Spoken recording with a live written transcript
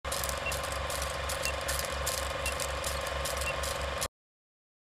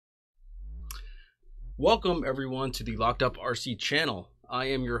Welcome everyone to the Locked Up RC channel. I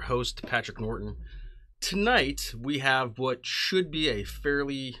am your host, Patrick Norton. Tonight we have what should be a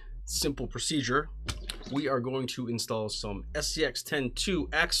fairly simple procedure. We are going to install some SCX10-II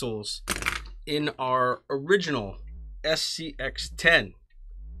axles in our original SCX10.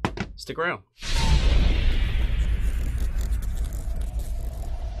 Stick around.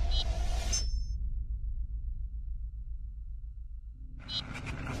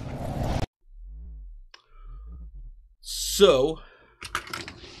 So,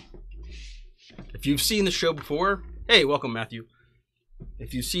 if you've seen the show before, hey, welcome Matthew.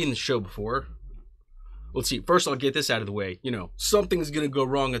 If you've seen the show before, let's see, first I'll get this out of the way. You know, something's going to go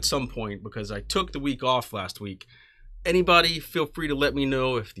wrong at some point because I took the week off last week. Anybody, feel free to let me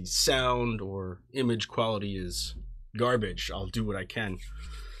know if the sound or image quality is garbage. I'll do what I can.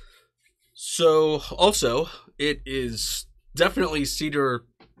 So, also, it is definitely cedar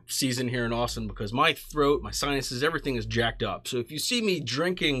season here in Austin because my throat, my sinuses, everything is jacked up. So if you see me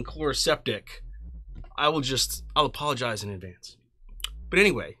drinking Chloraseptic, I'll apologize in advance. But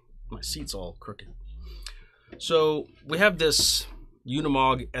anyway, my seat's all crooked. So we have this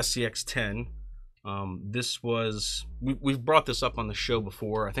Unimog SCX10. We've brought this up on the show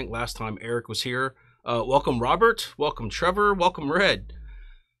before. I think last time Eric was here. Welcome Robert, welcome Trevor, welcome Red.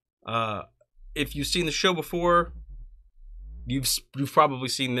 If you've seen the show before, you've probably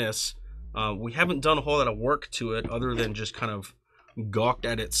seen this. We haven't done a whole lot of work to it other than just kind of gawked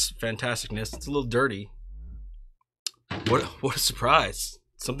at its fantasticness. It's a little dirty. What a surprise.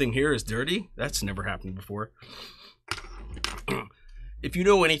 Something here is dirty? That's never happened before. If you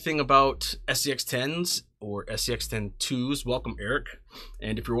know anything about SCX10s or SCX10-IIs, welcome Eric.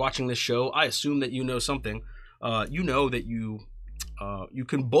 And if you're watching this show, I assume that you know something. You know that you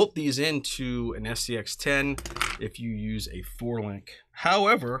can bolt these into an SCX10 if you use a 4-link.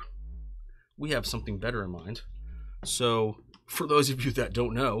 However, we have something better in mind. So for those of you that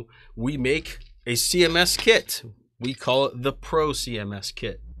don't know, we make a CMS kit. We call it the Pro CMS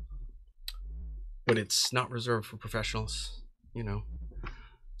kit. But it's not reserved for professionals, you know.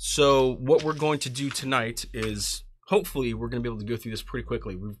 So what we're going to do tonight is, hopefully we're going to be able to go through this pretty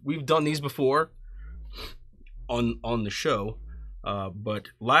quickly. We've done these before on the show. But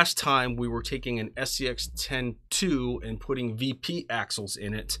last time we were taking an SCX10-II and putting VP axles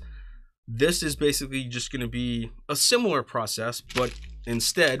in it. This is basically just going to be a similar process, but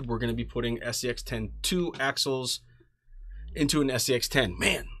instead we're going to be putting SCX10-II axles into an SCX10.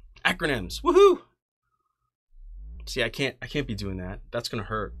 Man, acronyms, woohoo! See, I can't be doing that. That's going to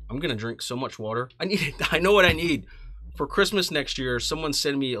hurt. I'm going to drink so much water. I know what I need. For Christmas next year, someone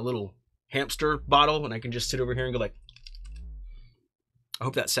send me a little hamster bottle and I can just sit over here and go like, I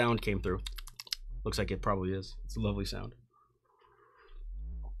hope that sound came through. Looks like it probably is. It's a lovely sound.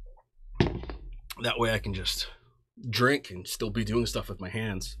 That way I can just drink and still be doing stuff with my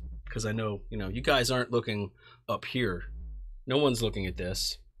hands. Because I know, you know, you guys aren't looking up here. No one's looking at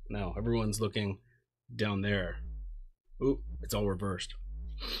this. No, everyone's looking down there. Ooh, it's all reversed.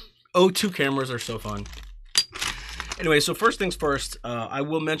 Oh, 2 cameras are so fun. Anyway, so first things first, I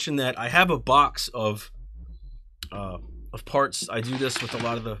will mention that I have a box of parts. I do this with a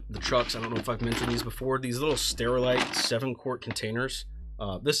lot of the trucks. I don't know if I've mentioned these before. These little Sterilite 7-quart containers.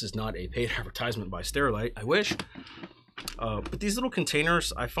 This is not a paid advertisement by Sterilite. I wish. But these little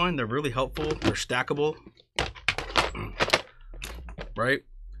containers, I find they're really helpful. They're stackable. Right?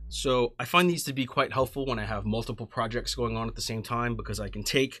 So I find these to be quite helpful when I have multiple projects going on at the same time because I can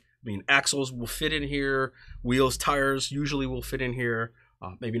take, axles will fit in here. Wheels, tires usually will fit in here.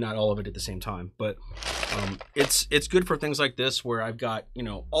 Maybe not all of it at the same time, but it's good for things like this where I've got, you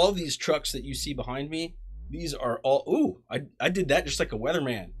know, all these trucks that you see behind me. These are all, ooh, I did that just like a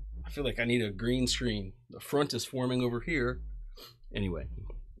weatherman. I feel like I need a green screen. The front is forming over here. Anyway,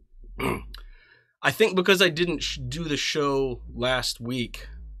 I think because I didn't do the show last week,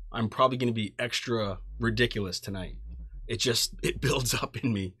 I'm probably going to be extra ridiculous tonight. It builds up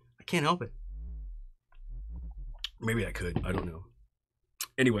in me. I can't help it. Maybe I could, I don't know.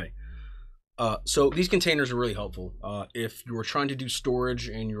 Anyway, so these containers are really helpful. If you're trying to do storage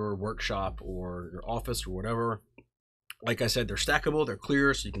in your workshop or your office or whatever, like I said, they're stackable, they're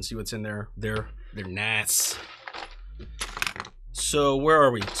clear, so you can see what's in there. They're nice. So where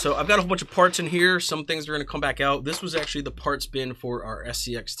are we? So I've got a whole bunch of parts in here. Some things are going to come back out. This was actually the parts bin for our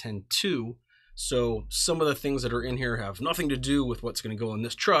SCX10-II. So some of the things that are in here have nothing to do with what's going to go in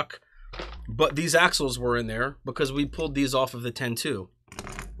this truck. But these axles were in there because we pulled these off of the 10-II.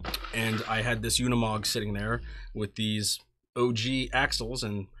 And I had this Unimog sitting there with these OG axles,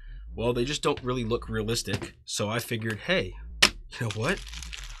 and well, they just don't really look realistic. So I figured, hey, you know what?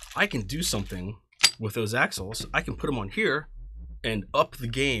 I can do something with those axles, I can put them on here and up the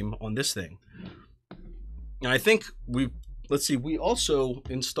game on this thing. And I think we also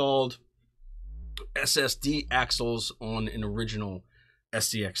installed SSD axles on an original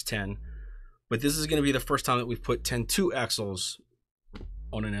SCX10, but this is going to be the first time that we've put 10-II axles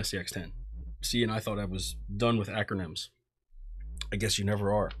on an SCX10. See, and I thought I was done with acronyms. I guess you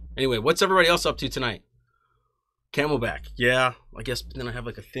never are. Anyway, what's everybody else up to tonight? Camelback. Yeah, I guess then I have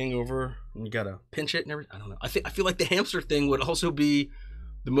like a thing over and you gotta pinch it and everything. I don't know. I feel like the hamster thing would also be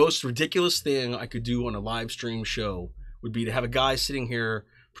the most ridiculous thing I could do on a live stream show, would be to have a guy sitting here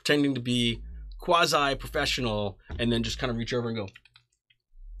pretending to be quasi-professional and then just kind of reach over and go.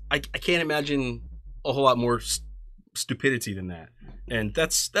 I can't imagine a whole lot more stupidity than that. And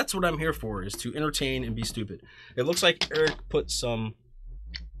that's what I'm here for, is to entertain and be stupid. It looks like Eric put some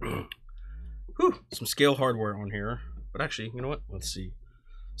scale hardware on here. But actually, you know what? Let's see.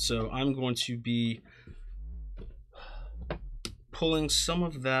 So I'm going to be pulling some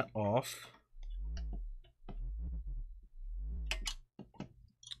of that off.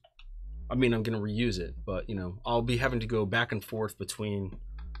 I mean, I'm going to reuse it, but, you know, I'll be having to go back and forth between,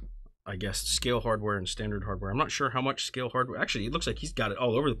 I guess, scale hardware and standard hardware. I'm not sure how much scale hardware. Actually, it looks like he's got it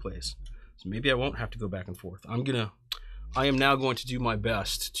all over the place. So maybe I won't have to go back and forth. I am now going to do my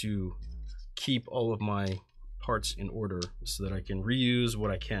best to keep all of my parts in order so that I can reuse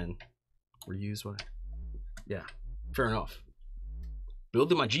what I can. Yeah, fair enough.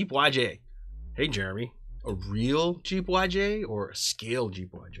 Building my Jeep YJ. Hey, Jeremy, a real Jeep YJ or a scale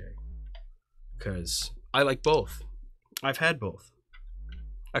Jeep YJ? Because I like both. I've had both.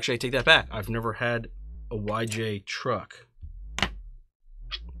 Actually, I take that back. I've never had a YJ truck.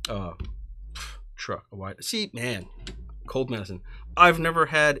 See, man, cold medicine. I've never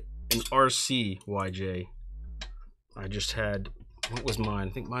had an RC YJ. I just had, what was mine?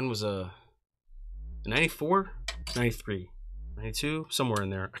 I think mine was a 94, 93, 92, somewhere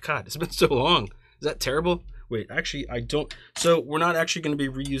in there. God, it's been so long. Is that terrible? Wait, actually, I don't. So we're not actually going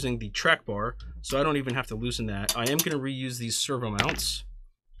to be reusing the track bar, so I don't even have to loosen that. I am going to reuse these servo mounts.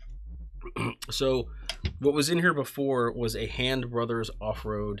 So what was in here before was a Hand Brothers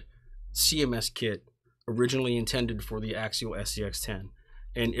off-road CMS kit, originally intended for the Axial SCX10.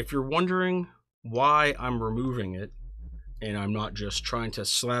 And if you're wondering why I'm removing it, and I'm not just trying to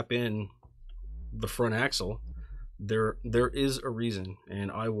slap in the front axle, there is a reason, and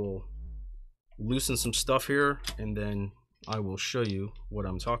I will loosen some stuff here, and then I will show you what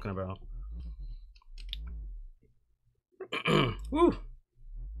I'm talking about. Woo!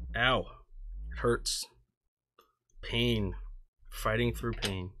 Ow. It hurts. Pain. Fighting through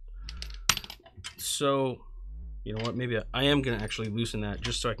pain. So, you know what? Maybe I am going to actually loosen that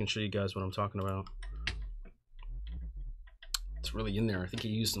just so I can show you guys what I'm talking about. It's really in there. I think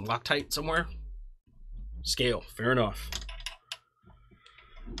you used some Loctite somewhere. Scale. Fair enough.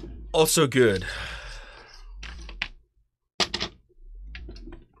 Also good.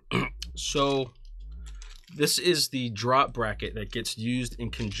 So this is the drop bracket that gets used in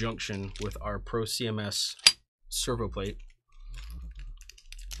conjunction with our Pro CMS servo plate.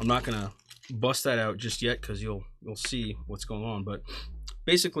 I'm not gonna bust that out just yet because you'll see what's going on, but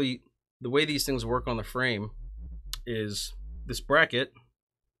basically the way these things work on the frame is this bracket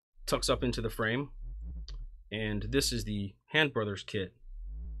tucks up into the frame, and this is the Hand Brothers kit,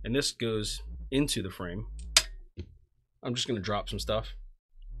 and this goes into the frame. I'm just gonna drop some stuff.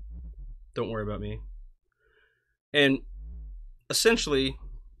 Don't worry about me. And essentially,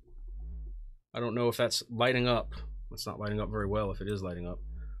 I don't know if that's lighting up. It's not lighting up very well if it is lighting up.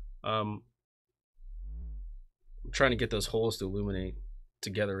 I'm trying to get those holes to illuminate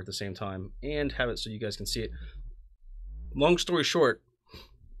together at the same time and have it so you guys can see it. Long story short,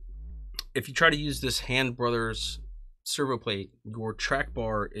 if you try to use this Hand Brothers servo plate, your track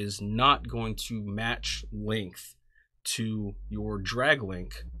bar is not going to match length to your drag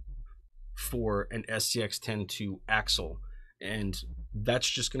link for an SCX10-II Axle, and that's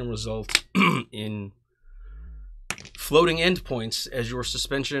just going to result in floating endpoints as your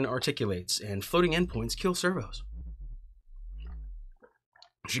suspension articulates, and floating endpoints kill servos.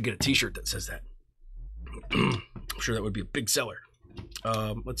 I should get a t-shirt that says that. I'm sure that would be a big seller.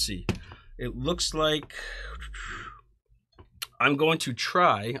 Let's see. It looks like I'm going to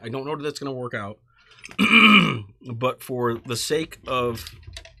try. I don't know that that's going to work out, but for the sake of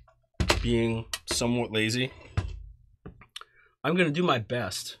being somewhat lazy, I'm going to do my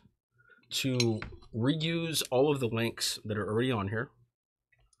best to reuse all of the links that are already on here.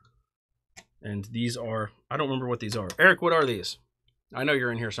 And these are, I don't remember what these are. Eric, what are these? I know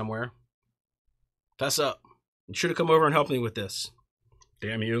you're in here somewhere. Fess up. You should have come over and helped me with this.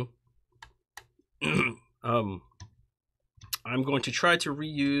 Damn you. I'm going to try to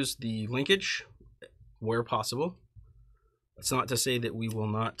reuse the linkage where possible. That's not to say that we will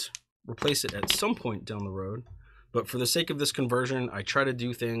not replace it at some point down the road, but for the sake of this conversion, I try to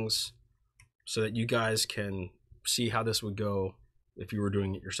do things so that you guys can see how this would go if you were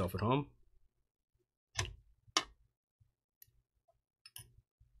doing it yourself at home.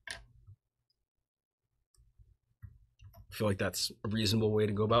 I feel like that's a reasonable way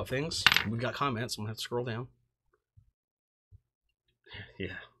to go about things. We got comments. I'm gonna have to scroll down.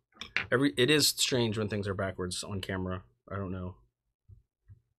 Yeah, it is strange when things are backwards on camera. I don't know,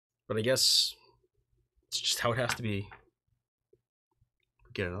 but I guess it's just how it has to be.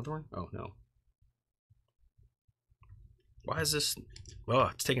 Get another one? Oh no. Why is this? Oh,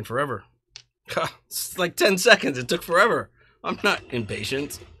 it's taking forever. It's like 10 seconds. It took forever. I'm not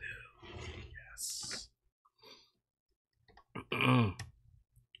impatient. Yes.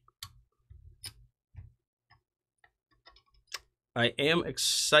 I am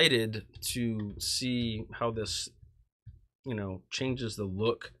excited to see how this, changes the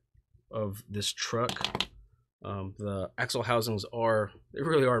look of this truck. The axle housings they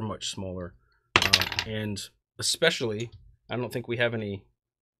really are much smaller. And especially, I don't think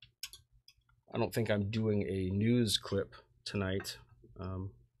I'm doing a news clip tonight,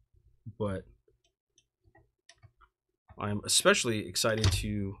 but I'm especially excited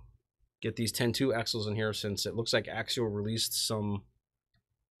to get these 10-II axles in here, since it looks like Axial released some,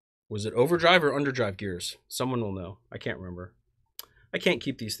 was it overdrive or underdrive gears? Someone will know. I can't remember. I can't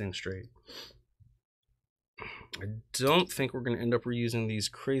keep these things straight. I don't think we're going to end up reusing these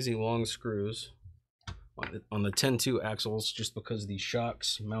crazy long screws on the 10-II axles, just because these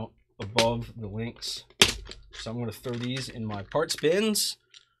shocks mount above the links. So I'm going to throw these in my parts bins.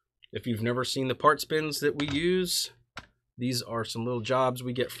 If you've never seen the parts bins that we use, these are some little jobs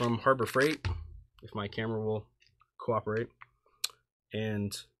we get from Harbor Freight, if my camera will cooperate.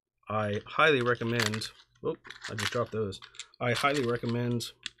 And I highly recommend, oh, I just dropped those. I highly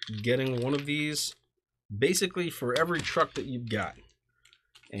recommend getting one of these basically for every truck that you've got,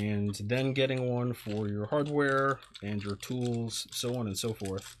 and then getting one for your hardware and your tools, so on and so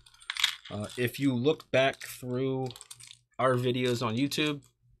forth. If you look back through our videos on YouTube,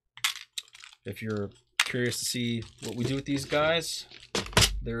 if you're curious to see what we do with these guys,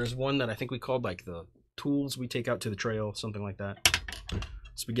 there is one that I think we called like the tools we take out to the trail, something like that.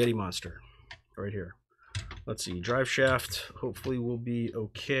 Spaghetti Monster, right here. Let's see, drive shaft hopefully will be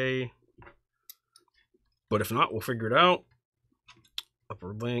okay, but if not, we'll figure it out.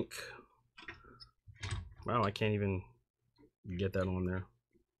 Upper link. Wow, I can't even get that on there.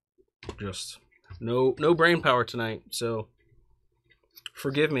 Just no brain power tonight, so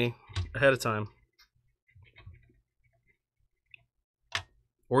forgive me ahead of time.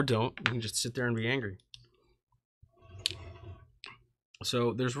 Or don't. You can just sit there and be angry.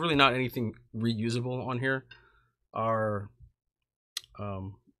 So there's really not anything reusable on here. Our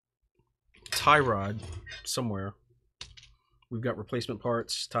tie rod somewhere. We've got replacement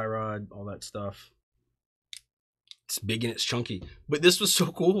parts, tie rod, all that stuff. It's big and it's chunky. But this was so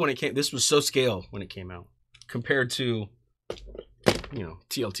cool when it came. This was so scale when it came out compared to,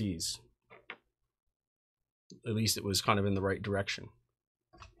 TLTs. At least it was kind of in the right direction.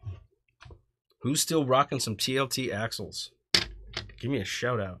 Who's still rocking some TLT axles? Give me a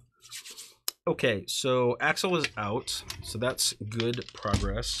shout out. Okay, so axle is out, so that's good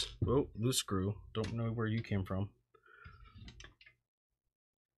progress. Oh, loose screw. Don't know where you came from.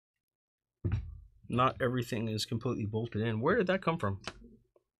 Not everything is completely bolted in. Where did that come from?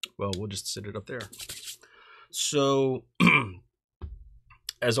 Well, we'll just sit it up there. So,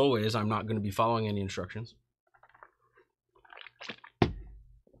 as always, I'm not going to be following any instructions.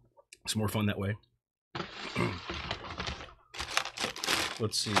 It's more fun that way.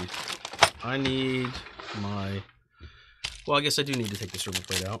 Let's see. I need my... Well, I guess I do need to take the servo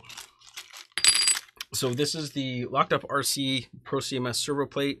plate out. So this is the locked up RC Pro CMS servo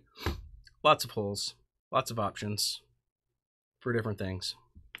plate. Lots of holes, lots of options for different things.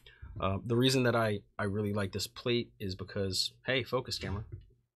 The reason that I really like this plate is because, hey, focus camera,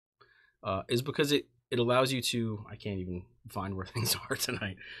 is because it allows you to, I can't even find where things are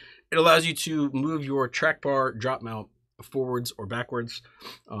tonight. It allows you to move your track bar drop mount forwards or backwards.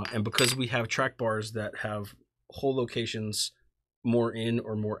 And because we have track bars that have hole locations more in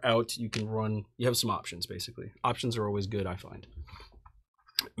or more out, you have some options basically. Options are always good, I find.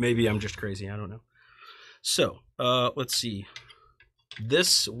 Maybe I'm just crazy, I don't know. So, let's see.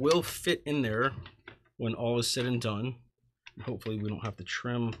 This will fit in there when all is said and done. Hopefully we don't have to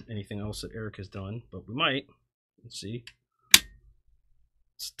trim anything else that Eric has done, but we might. Let's see.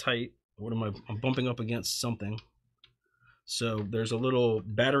 It's tight. what am I? I'm bumping up against something. So there's a little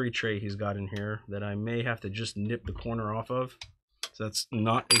battery tray he's got in here that I may have to just nip the corner off of. So that's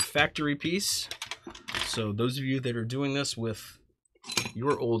not a factory piece. So those of you that are doing this with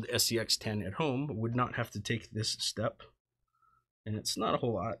your old SCX10 at home would not have to take this step. And it's not a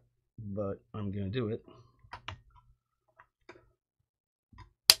whole lot, but I'm going to do it.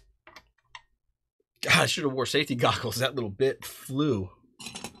 God, I should have wore safety goggles. That little bit flew.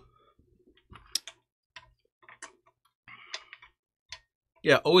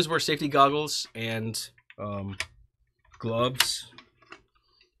 Yeah, always wear safety goggles and gloves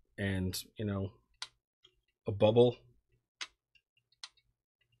and, you know, a bubble.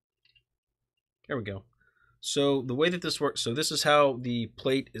 There we go. So the way that this works, so this is how the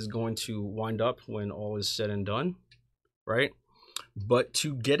plate is going to wind up when all is said and done, right? But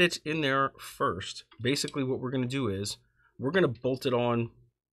to get it in there first, basically what we're going to do is we're going to bolt it on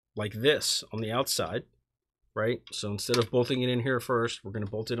like this on the outside, right? So instead of bolting it in here first, we're going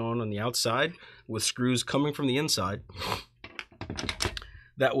to bolt it on the outside with screws coming from the inside.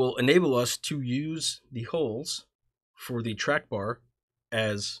 That will enable us to use the holes for the track bar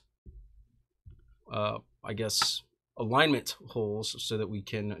as, I guess, alignment holes so that we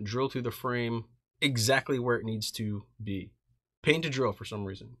can drill through the frame exactly where it needs to be. Pain to drill for some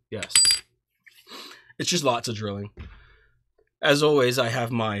reason. Yes. It's just lots of drilling. As always, I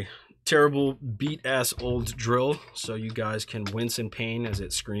have my terrible beat-ass old drill so you guys can wince in pain as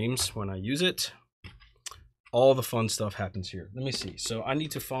it screams when I use it. All the fun stuff happens here. Let me see. So I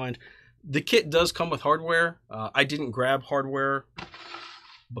need to find... The kit does come with hardware. I didn't grab hardware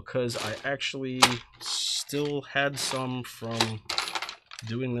because I actually still had some from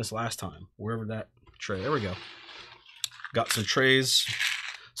doing this last time. Wherever that tray... There we go. Got some trays.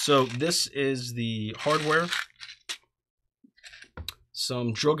 So this is the hardware.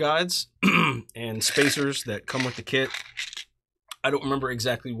 Some drill guides and spacers that come with the kit. I don't remember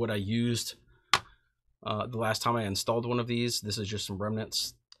exactly what I used the last time I installed one of these. This is just some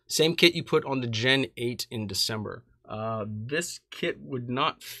remnants. Same kit you put on the Gen 8 in December. This kit would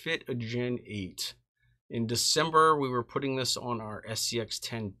not fit a Gen 8. In December, we were putting this on our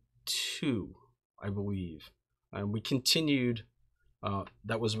SCX10-II, I believe. And we continued,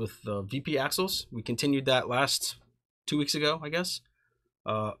 that was with the VP axles. We continued that last 2 weeks ago, I guess.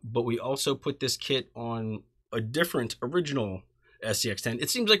 But we also put this kit on a different original SCX10. It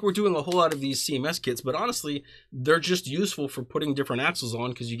seems like we're doing a whole lot of these CMS kits, but honestly, they're just useful for putting different axles on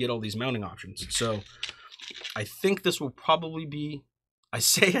because you get all these mounting options. So I think this will probably be, I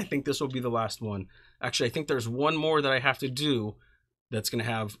think this will be the last one. Actually, I think there's one more that I have to do that's going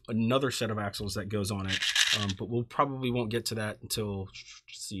to have another set of axles that goes on it. But we'll probably won't get to that until,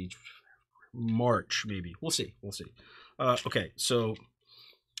 let's see, March, maybe. We'll see. We'll see. Okay, so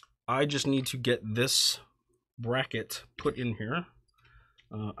I just need to get this bracket put in here.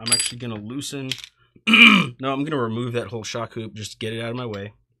 I'm actually going to loosen. No, I'm going to remove that whole shock hoop. Just get it out of my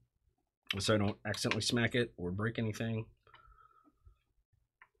way so I don't accidentally smack it or break anything.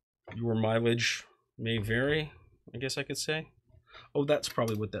 Your mileage may vary, I guess I could say. Oh, that's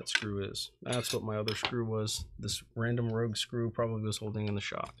probably what that screw is. That's what my other screw was. This random rogue screw probably was holding in the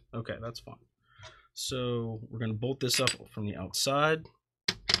shock. Okay, that's fine. So we're going to bolt this up from the outside.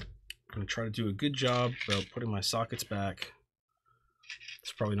 I'm going to try to do a good job about putting my sockets back.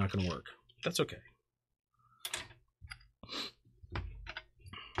 It's probably not going to work. That's okay.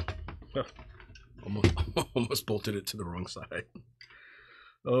 Oh, almost bolted it to the wrong side.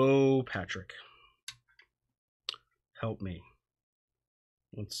 Oh, Patrick. Help me.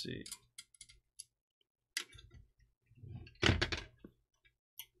 Let's see.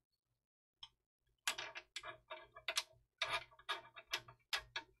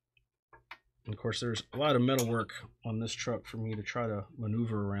 And of course, there's a lot of metal work on this truck for me to try to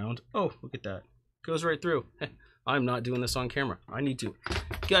maneuver around. Oh, look at that. Goes right through. I'm not doing this on camera. I need to.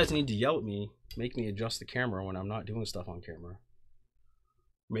 You guys need to yell at me, make me adjust the camera when I'm not doing stuff on camera.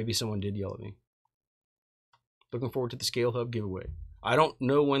 Maybe someone did yell at me. Looking forward to the Scale Hub giveaway. I don't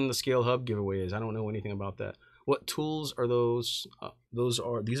know when the Scale Hub giveaway is. I don't know anything about that. What tools are those?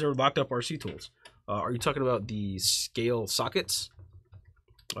 These are locked up RC tools. Are you talking about the scale sockets?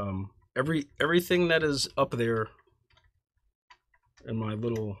 Everything that is up there in my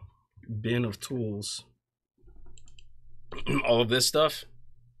little bin of tools, all of this stuff,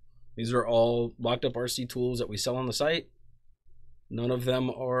 these are all locked up RC tools that we sell on the site. None of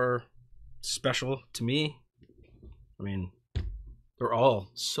them are special to me. I mean, they're all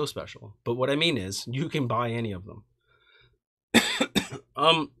so special. But what I mean is, you can buy any of them.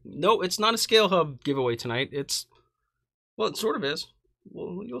 No, it's not a Scale Hub giveaway tonight. Well, it sort of is.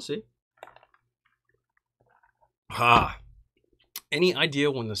 Well, you'll see. Ah, any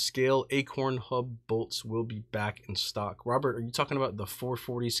idea when the scale Acorn hub bolts will be back in stock? Robert, are you talking about the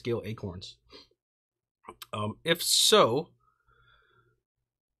 440 scale Acorns? If so,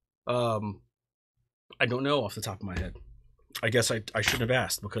 I don't know off the top of my head. I guess I shouldn't have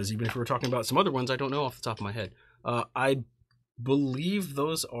asked, because even if we were talking about some other ones, I don't know off the top of my head. I believe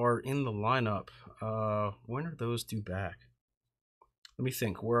those are in the lineup. When are those due back? Let me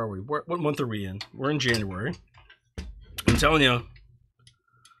think. Where are we? What month are we in? We're in January. I'm telling you,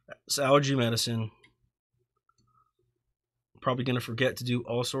 it's allergy medicine. Probably going to forget to do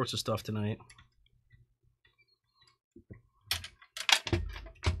all sorts of stuff tonight.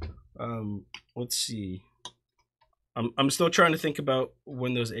 Let's see. I'm still trying to think about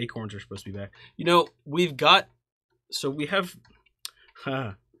when those Acorns are supposed to be back. You know, we have.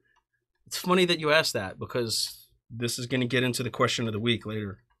 It's funny that you asked that, because this is going to get into the question of the week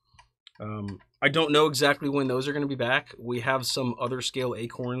later. I don't know exactly when those are going to be back. We have some other scale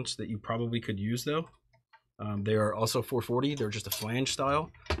Acorns that you probably could use, though. They are also 440. They're just a flange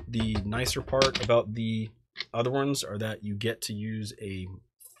style. The nicer part about the other ones are that you get to use a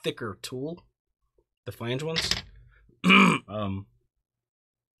thicker tool, the flange ones.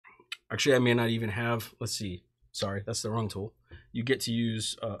 Actually, I may not even have, let's see. Sorry, that's the wrong tool. You get to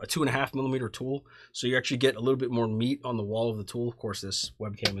use a 2.5 millimeter tool, so you actually get a little bit more meat on the wall of the tool. Of course, this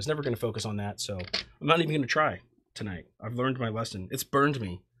webcam is never going to focus on that, so I'm not even going to try tonight. I've learned my lesson. It's burned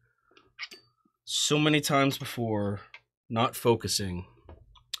me so many times before, not focusing.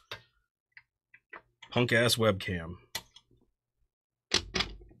 Punk ass webcam.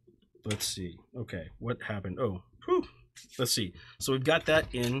 Let's see. Okay, what happened? Oh, whew. Let's see. So we've got that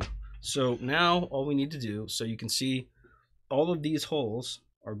in. So now all we need to do, so you can see all of these holes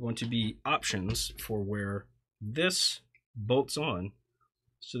are going to be options for where this bolts on,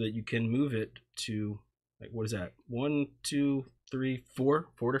 so that you can move it to, like, what is that? 1, 2, 3, 4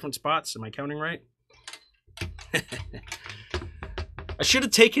 different spots. Am I counting right? I should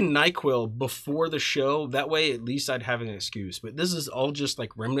have taken NyQuil before the show. That way, at least I'd have an excuse. But this is all just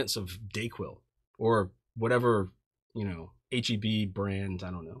like remnants of Dayquil or whatever, you know, HEB brand.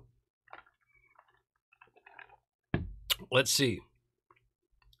 I don't know. Let's see.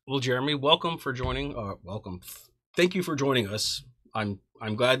 Well, Jeremy, welcome for joining. Welcome. Thank you for joining us. I'm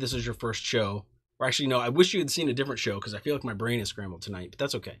glad this is your first show. Or actually, no, I wish you had seen a different show, because I feel like my brain is scrambled tonight. But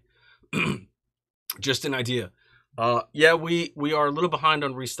that's okay. Just an idea. Yeah, we are a little behind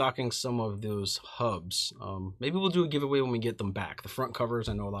on restocking some of those hubs. Maybe we'll do a giveaway when we get them back. The front covers,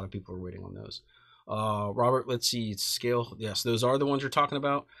 I know a lot of people are waiting on those. Robert, let's see, scale. Yes, those are the ones you're talking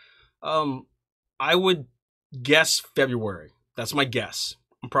about. I would guess February. That's my guess.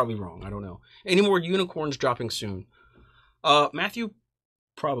 I'm probably wrong. I don't know. Any more unicorns dropping soon? Matthew,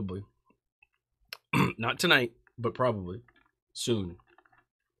 probably. Not tonight, but probably soon.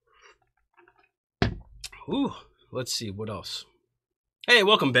 Ooh, let's see, what else? Hey,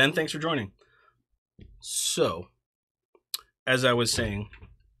 welcome, Ben. Thanks for joining. So, as I was saying,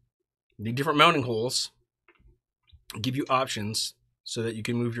 the different mounting holes give you options so that you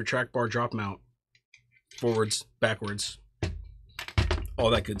can move your track bar drop mount forwards, backwards, all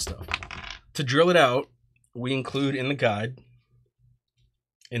that good stuff. To drill it out, we include in the guide,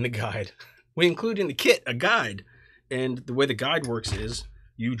 we include in the kit a guide. And the way the guide works is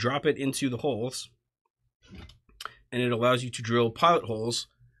you drop it into the holes, and it allows you to drill pilot holes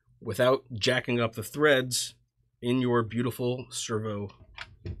without jacking up the threads in your beautiful servo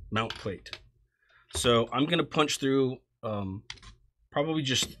mount plate. So I'm going to punch through probably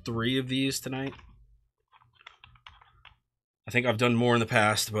just 3 of these tonight. I think I've done more in the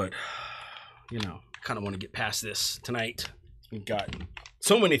past, but, you know, I kind of want to get past this tonight. We've got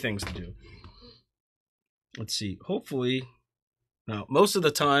so many things to do. Let's see. Hopefully, now, most of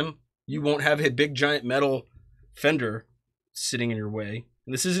the time, you won't have a big giant metal fender sitting in your way.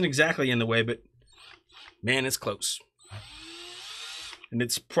 And this isn't exactly in the way, but man, it's close. And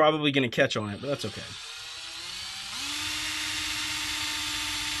it's probably going to catch on it, but that's okay.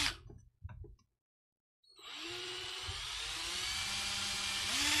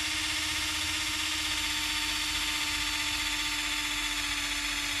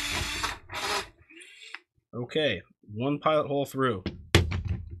 Okay, 1 pilot hole through.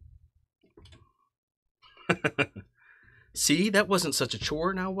 See, that wasn't such a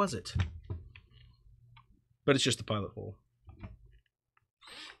chore now, was it? But it's just a pilot hole.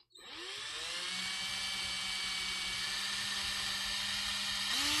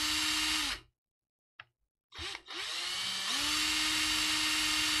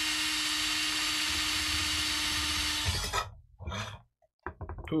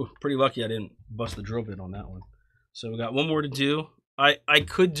 Ooh, pretty lucky I didn't bust the drill bit on that one. So we got one more to do. I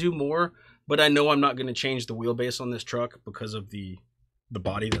could do more, but I know I'm not going to change the wheelbase on this truck because of the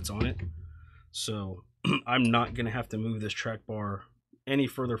body that's on it. So I'm not going to have to move this track bar any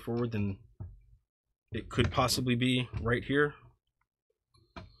further forward than it could possibly be right here.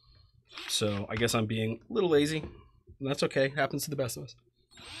 So I guess I'm being a little lazy. That's okay. Happens to the best of us.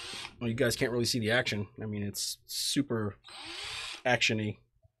 Well, you guys can't really see the action. I mean, it's super action-y.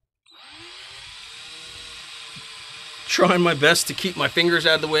 Trying my best to keep my fingers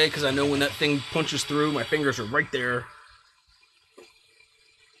out of the way because I know when that thing punches through, my fingers are right there.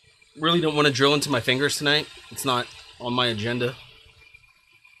 Really don't want to drill into my fingers tonight. It's not on my agenda.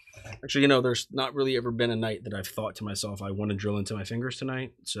 Actually, you know, there's not really ever been a night that I've thought to myself, I want to drill into my fingers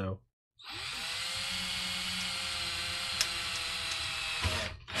tonight. So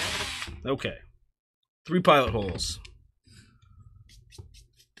okay. 3 pilot holes.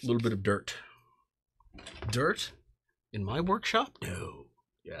 A little bit of dirt. Dirt? In my workshop? No.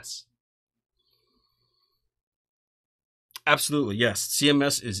 Yes. Absolutely, yes.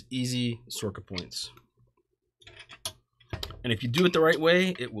 CMS is easy circuit points. And if you do it the right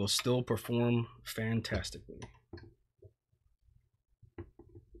way, it will still perform fantastically.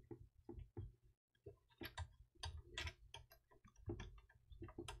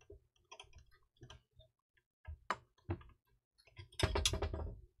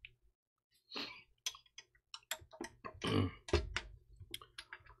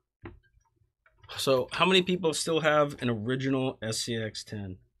 So, how many people still have an original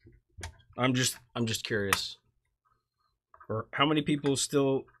SCX10? I'm just curious. Or how many people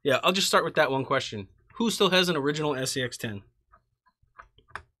still... Yeah, I'll just start with that one question. Who still has an original SCX10?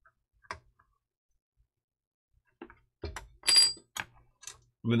 I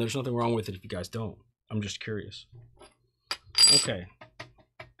mean, there's nothing wrong with it if you guys don't. I'm just curious. Okay.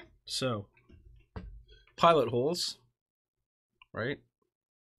 So, pilot holes, right?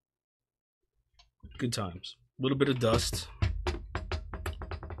 Good times. A little bit of dust.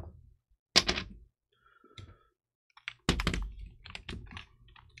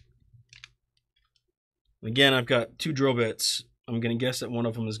 Again, I've got 2 drill bits. I'm going to guess that one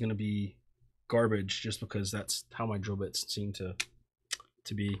of them is going to be garbage just because that's how my drill bits seem to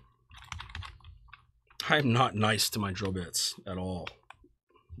be. I'm not nice to my drill bits at all.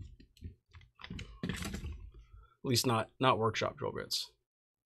 At least not workshop drill bits.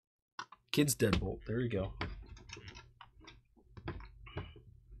 Kids deadbolt. There you go.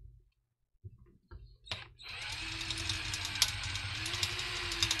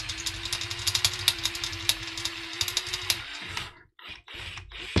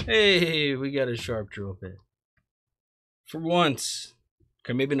 Hey, we got a sharp drill bit. For once.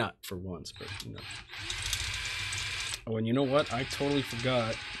 Okay, maybe not for once, but you know. Oh, and you know what? I totally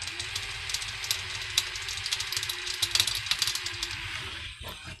forgot.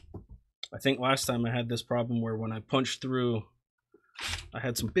 I think last time I had this problem where when I punched through, I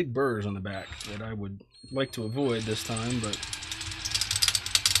had some big burrs on the back that I would like to avoid this time, but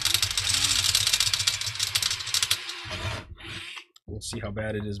we'll see how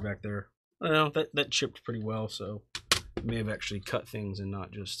bad it is back there. I don't know, that chipped pretty well, so I may have actually cut things and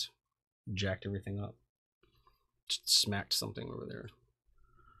not just jacked everything up. Just smacked something over there.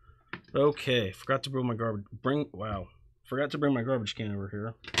 Okay, forgot to bring my garbage. Forgot to bring my garbage can over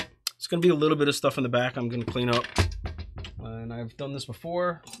here. It's going to be a little bit of stuff in the back I'm going to clean up. And I've done this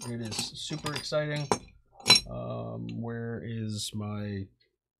before. It is super exciting. Where is my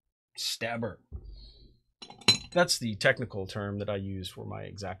stabber? That's the technical term that I use for my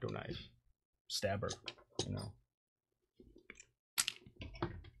X-Acto knife. Stabber, you know.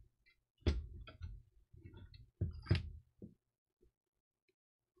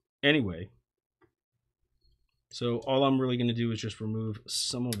 Anyway, so all I'm really going to do is just remove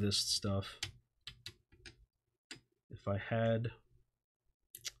some of this stuff. If I had,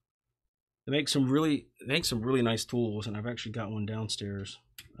 they make some really nice tools, and I've actually got one downstairs.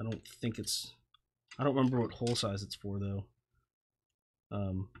 I don't remember what hole size it's for though.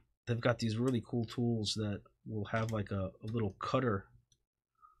 They've got these really cool tools that will have like a little cutter.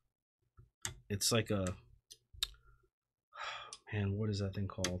 It's like a, man, what is that thing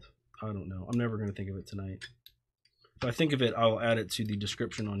called? I don't know. I'm never going to think of it tonight. If I think of it, I'll add it to the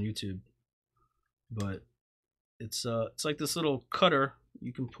description on YouTube. But it's like this little cutter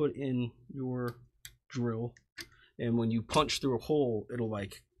you can put in your drill, and when you punch through a hole, it'll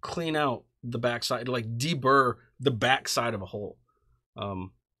like clean out the backside. It'll like deburr the backside of a hole. Now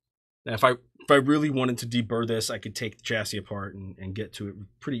if I really wanted to deburr this, I could take the chassis apart and get to it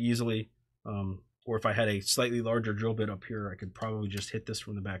pretty easily. Or if I had a slightly larger drill bit up here, I could probably just hit this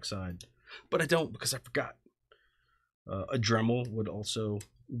from the backside. But I don't, because I forgot. A Dremel would also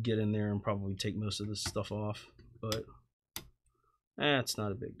get in there and probably take most of this stuff off, but it's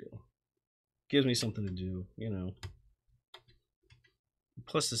not a big deal. Gives me something to do, you know.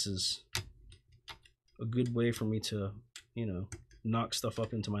 Plus, this is a good way for me to, you know, knock stuff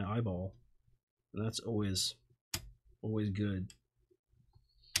up into my eyeball, and that's always good.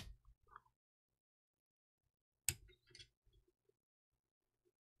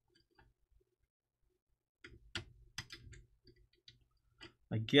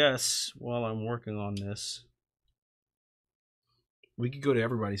 I guess while I'm working on this, we could go to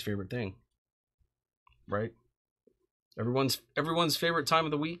everybody's favorite thing, right? Everyone's favorite time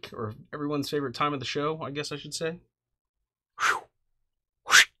of the week, or everyone's favorite time of the show, I guess I should say.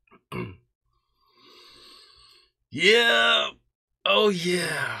 Yeah. Oh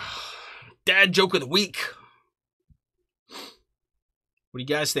yeah. Dad joke of the week. What do you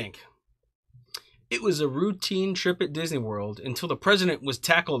guys think? It was a routine trip at Disney World until the president was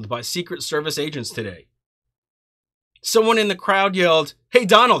tackled by Secret Service agents today. Someone in the crowd yelled, "Hey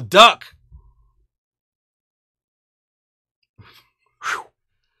Donald, duck!"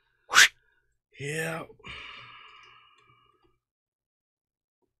 Yeah.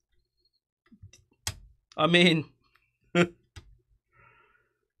 I mean,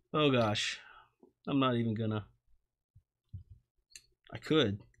 oh gosh. I'm not even gonna. I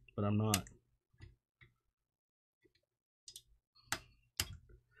could, but I'm not.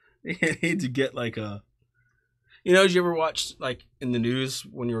 I need to get like a. You know, did you ever watch like in the news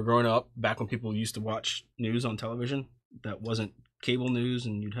when you were growing up, back when people used to watch news on television that wasn't cable news,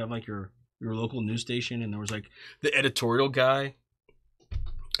 and you'd have like your local news station, and there was like the editorial guy,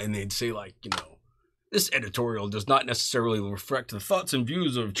 and they'd say like, you know, this editorial does not necessarily reflect the thoughts and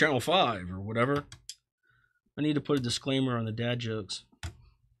views of Channel 5 or whatever. I need to put a disclaimer on the dad jokes.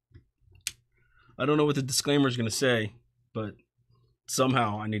 I don't know what the disclaimer is going to say, but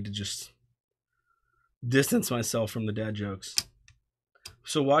somehow I need to just distance myself from the dad jokes.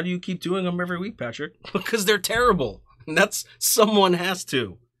 So why do you keep doing them every week, Patrick? Because they're terrible. And that's, someone has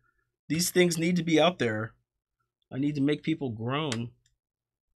to. These things need to be out there. I need to make people groan.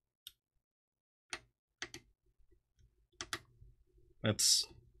 That's,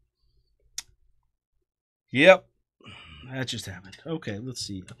 yep, that just happened. Okay, let's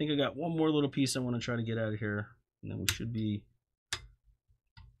see. I think I got one more little piece I want to try to get out of here, and then we should be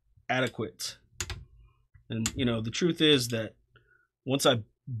adequate. And, you know, the truth is that once I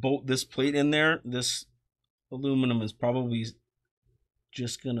bolt this plate in there, this aluminum is probably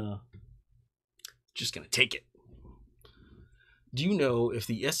just gonna take it. Do you know if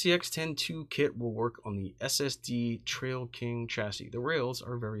the SCX10-II kit will work on the SSD Trail King chassis? The rails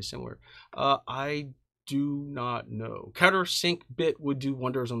are very similar. I do not know. Countersink bit would do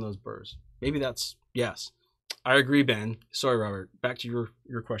wonders on those burrs. Maybe that's, yes. I agree, Ben. Sorry, Robert. Back to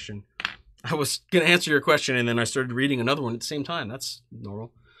your question. I was going to answer your question, and then I started reading another one at the same time. That's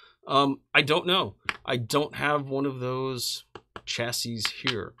normal. I don't know. I don't have one of those chassis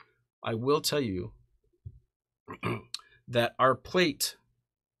here. I will tell you that our plate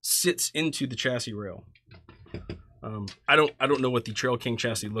sits into the chassis rail. I don't know what the Trail King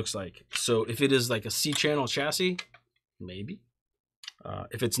chassis looks like. So if it is like a C-channel chassis, maybe.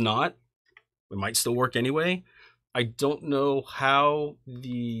 If it's not, it might still work anyway. I don't know how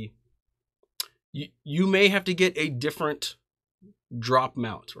the... You may have to get a different drop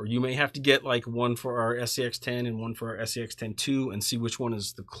mount, or you may have to get like one for our SCX10 and one for our SCX10-II and see which one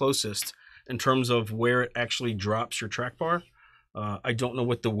is the closest in terms of where it actually drops your track bar. I don't know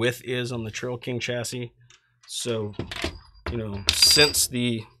what the width is on the Trail King chassis. So, you know, since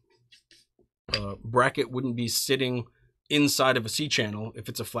the bracket wouldn't be sitting inside of a C-channel if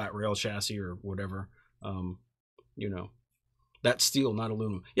it's a flat rail chassis or whatever, you know, that's steel, not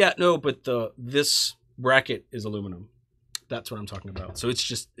aluminum. Yeah, no, but this bracket is aluminum. That's what I'm talking about. So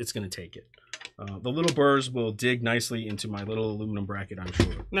it's going to take it. The little burrs will dig nicely into my little aluminum bracket, I'm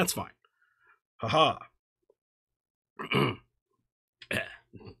sure. And that's fine. Haha.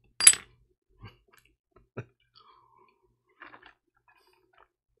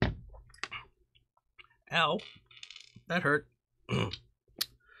 Ow. That hurt.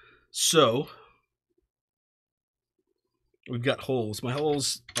 So, we've got holes. My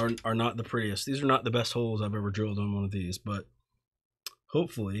holes are not the prettiest. These are not the best holes I've ever drilled on one of these, but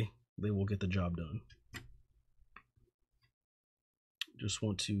hopefully they will get the job done. Just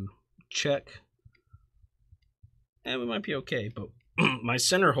want to check. And we might be okay, but my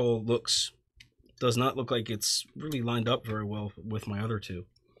center hole does not look like it's really lined up very well with my other two.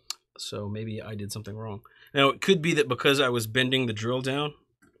 So maybe I did something wrong. Now, it could be that because I was bending the drill down,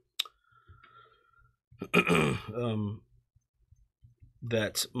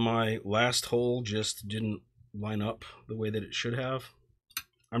 that my last hole just didn't line up the way that it should have.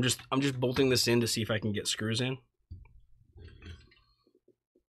 I'm just bolting this in to see if I can get screws in.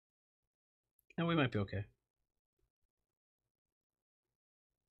 And we might be okay.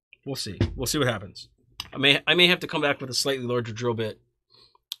 We'll see. We'll see what happens. I may have to come back with a slightly larger drill bit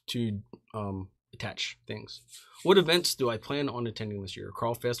to attach things. What events do I plan on attending this year?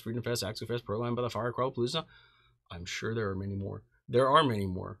 Crawl Fest, Freedom Fest, Axle Fest, Pro Line by the Fire, Crawl Palooza. I'm sure there are many more. There are many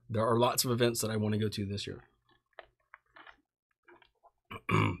more. There are lots of events that I want to go to this year.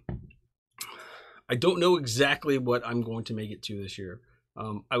 I don't know exactly what I'm going to make it to this year.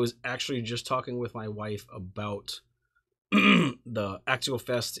 I was actually just talking with my wife about the Axial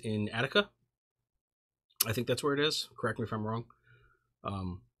Fest in Attica. I think that's where it is. Correct me if I'm wrong.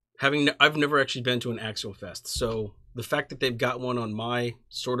 I've never actually been to an Axial Fest, so the fact that they've got one on my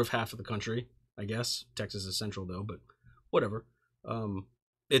sort of half of the country, I guess Texas is central though, but whatever.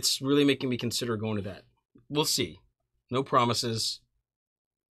 It's really making me consider going to that. We'll see. No promises,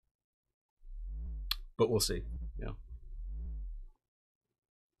 but we'll see. Yeah.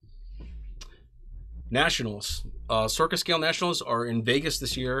 Nationals. Circus Scale Nationals are in Vegas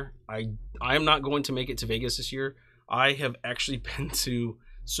this year. I am not going to make it to Vegas this year. I have actually been to...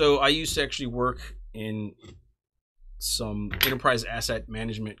 So I used to actually work in some enterprise asset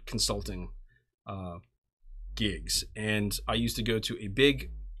management consulting gigs. And I used to go to a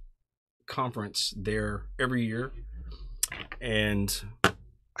big conference there every year. And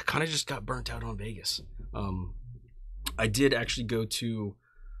I kind of just got burnt out on Vegas. I did actually go to...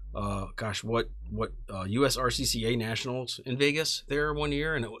 gosh, what US RCCA Nationals in Vegas there one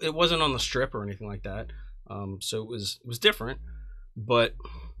year, and it wasn't on the Strip or anything like that, so it was different, but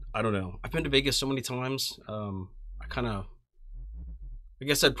I don't know. I've been to Vegas so many times. I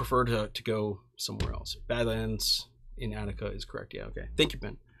guess I'd prefer to go somewhere else. Badlands in Attica is correct. Yeah, okay. Thank you,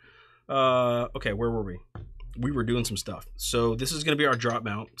 Ben. Okay, where were we? We were doing some stuff. So this is going to be our drop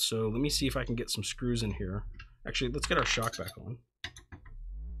mount. So let me see if I can get some screws in here. Actually, let's get our shock back on.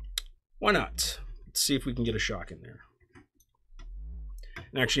 Why not? Let's see if we can get a shock in there.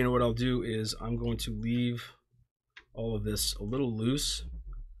 And actually, you know what I'll do is I'm going to leave all of this a little loose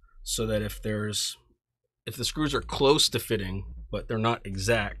so that if the screws are close to fitting, but they're not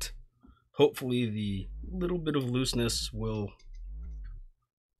exact, hopefully the little bit of looseness will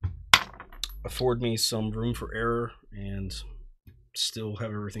afford me some room for error and still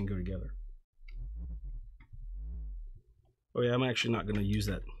have everything go together. Oh yeah, I'm actually not going to use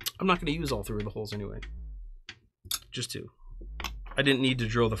that. I'm not going to use all three of the holes anyway. Just two. I didn't need to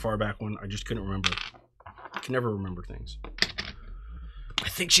drill the far back one. I just couldn't remember. I can never remember things. I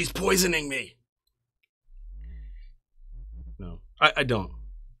think she's poisoning me. No, I don't.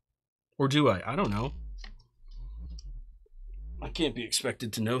 Or do I? I don't know. I can't be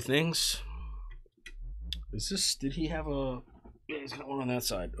expected to know things. Did he have a... Yeah, he's got one on that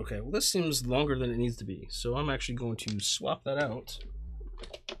side. Okay, well this seems longer than it needs to be. So I'm actually going to swap that out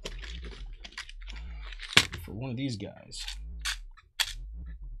for one of these guys.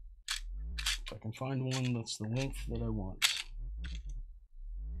 If I can find one that's the length that I want.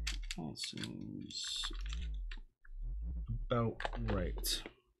 That seems about right.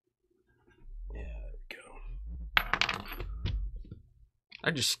 Yeah, there we go.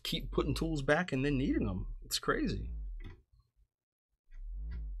 I just keep putting tools back and then needing them. It's crazy.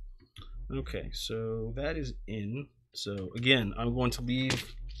 Okay, so that is in. So again, I'm going to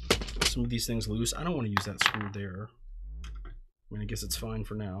leave some of these things loose. I don't want to use that screw there. I mean, I guess it's fine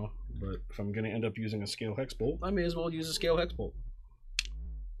for now, but if I'm going to end up using a scale hex bolt, I may as well use a scale hex bolt.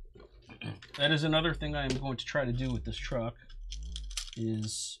 That is another thing I am going to try to do with this truck,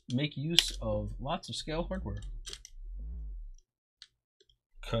 is make use of lots of scale hardware.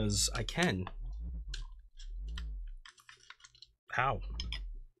 Because I can. Ow.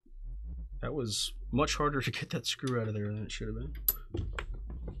 That was much harder to get that screw out of there than it should have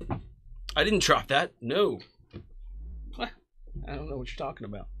been. I didn't drop that. No. I don't know what you're talking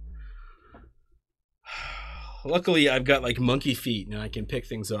about. Luckily, I've got like monkey feet and I can pick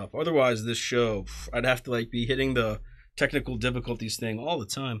things up. Otherwise, this show, I'd have to like be hitting the technical difficulties thing all the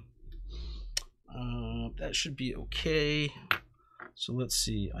time. That should be okay. So let's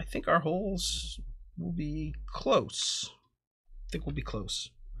see. I think our holes will be close. I think we'll be close.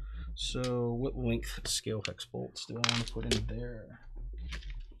 So what length scale hex bolts do I want to put in there?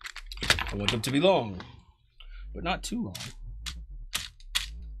 I want them to be long, but not too long.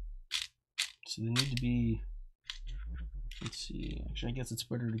 So they need to be, let's see, actually I guess it's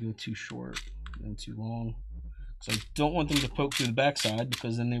better to go too short than too long, So I don't want them to poke through the backside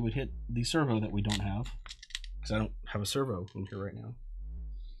because then they would hit the servo that we don't have. Because I don't have a servo in here right now.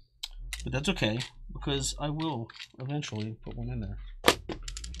 But that's okay, because I will eventually put one in there.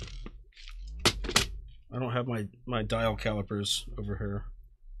 I don't have my dial calipers over here,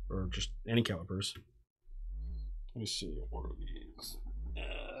 or just any calipers. Let me see, what are these?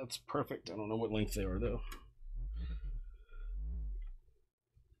 That's perfect. I don't know what length they are though.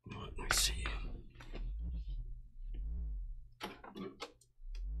 Let me see.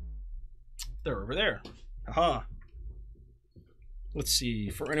 They're over there. Aha. Let's see,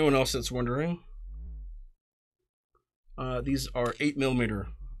 for anyone else that's wondering, these are 8mm.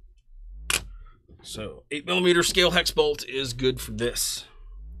 So 8mm scale hex bolt is good for this.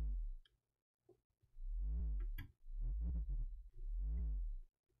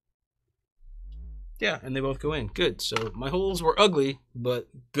 Yeah, and they both go in. Good. So my holes were ugly, but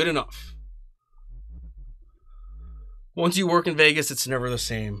good enough. Once you work in Vegas, it's never the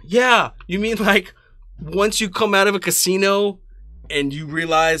same. Yeah, you mean like once you come out of a casino and you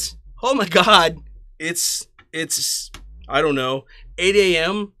realize, oh my God, it's I don't know, 8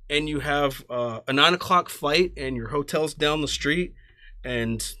 a.m. and you have a 9 o'clock flight and your hotel's down the street,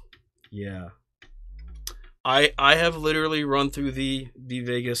 and yeah, I have literally run through the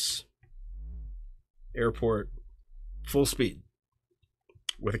Vegas airport full speed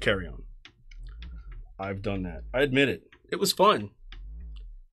with a carry-on. I've done that. I admit it. It was fun.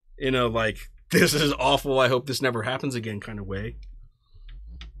 In a like, this is awful, I hope this never happens again kind of way.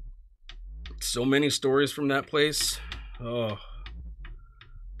 So many stories from that place. Oh,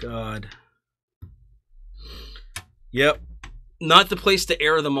 God. Yep. Not the place to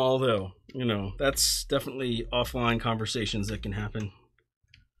air them all, though. You know, that's definitely offline conversations that can happen.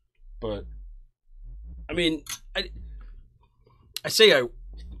 But, I mean, I say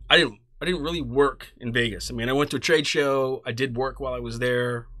I didn't really work in Vegas. I mean, I went to a trade show. I did work while I was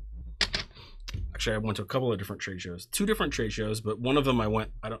there. Actually, I went to a couple of different trade shows. 2 different trade shows, but one of them I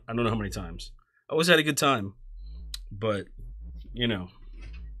went, I don't know how many times. I always had a good time. But, you know,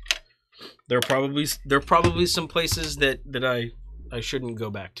 there are probably some places that I shouldn't go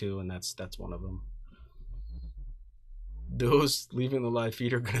back to, and that's one of them. Those leaving the live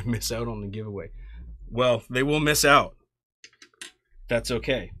feed are going to miss out on the giveaway. Well, they will miss out. That's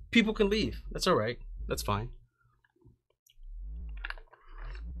okay. People can leave. That's all right. That's fine.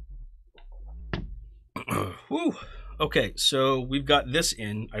 Whew. Okay, so we've got this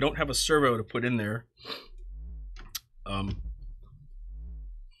in. I don't have a servo to put in there.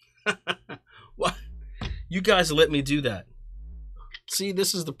 What? You guys let me do that. See,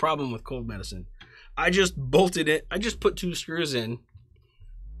 this is the problem with cold medicine. I just bolted it. I just put 2 screws in.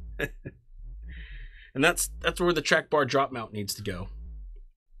 And that's where the track bar drop mount needs to go.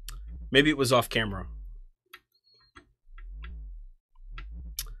 Maybe it was off camera.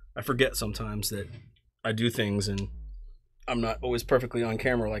 I forget sometimes that I do things and I'm not always perfectly on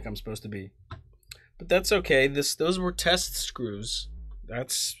camera like I'm supposed to be. But that's okay. Those were test screws.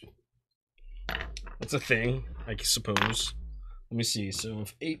 That's a thing, I suppose. Let me see. So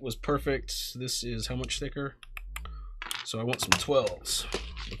if 8 was perfect, this is how much thicker? So I want some 12s.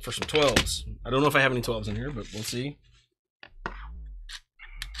 Look for some 12s. I don't know if I have any 12s in here, but we'll see.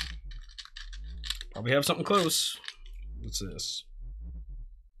 Probably have something close. What's this?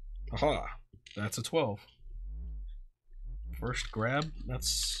 Aha, that's a 12. First grab,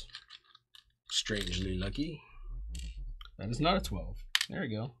 that's strangely lucky. That is not a 12. There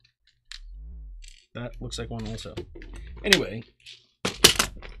you go. That looks like one also. Anyway,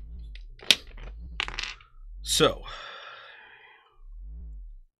 so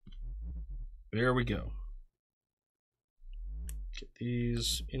there we go. Get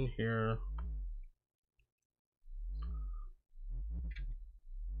these in here.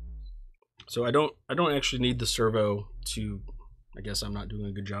 So I don't actually need the servo to, I guess I'm not doing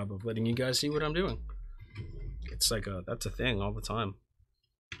a good job of letting you guys see what I'm doing. It's like that's a thing all the time.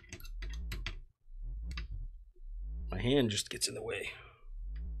 My hand just gets in the way.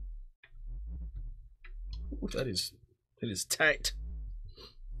 Ooh, it is tight.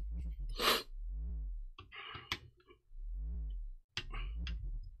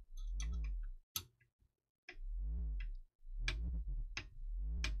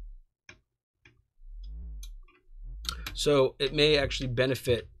 So it may actually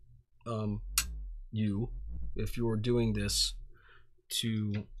benefit you if you're doing this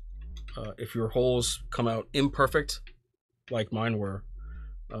to if your holes come out imperfect like mine were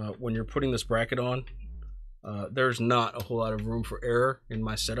when you're putting this bracket on. There's not a whole lot of room for error in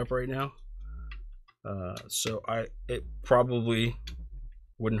my setup right now, so it probably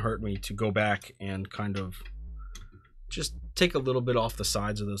wouldn't hurt me to go back and kind of just take a little bit off the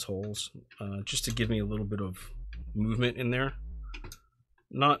sides of those holes, just to give me a little bit of movement in there.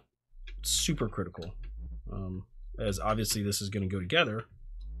 Not super critical, as obviously this is going to go together,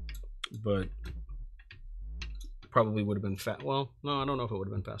 but probably would have been well, no, I don't know if it would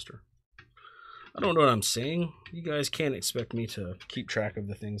have been faster. I don't know what I'm saying. You guys can't expect me to keep track of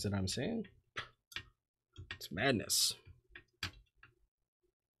the things that I'm saying. It's madness.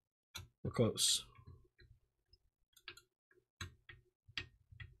 We're close.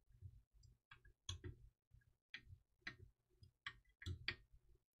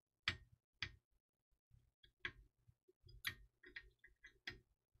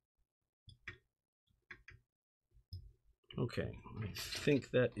 Okay, I think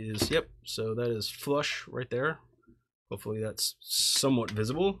that is, yep, so that is flush right there. Hopefully that's somewhat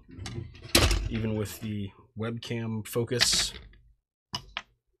visible, even with the webcam focus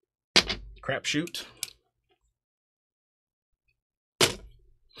crapshoot.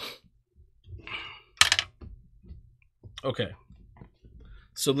 Okay,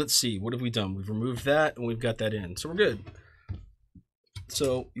 so let's see, what have we done? We've removed that and we've got that in, so we're good.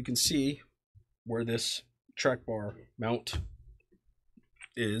 So you can see where this track bar mount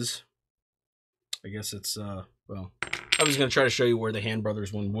is. I guess it's well, I was going to try to show you where the Hand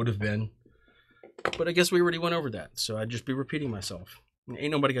Brothers one would have been, but I guess we already went over that, so I'd just be repeating myself.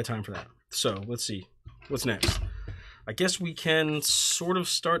 Ain't nobody got time for that. So let's see what's next. I guess we can sort of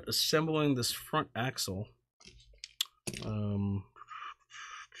start assembling this front axle.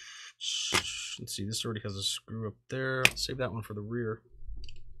 Let's see, this already has a screw up there. Save that one for the rear.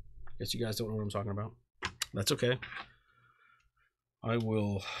 Guess you guys don't know what I'm talking about. That's okay. I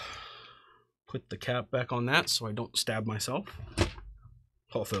will put the cap back on that so I don't stab myself.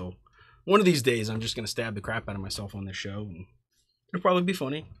 Although, one of these days I'm just going to stab the crap out of myself on this show. And it'll probably be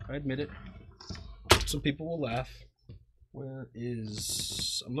funny, I admit it. Some people will laugh. Where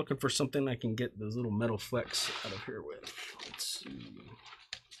is... I'm looking for something I can get those little metal flecks out of here with. Let's see.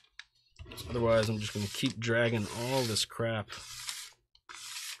 Otherwise, I'm just going to keep dragging all this crap.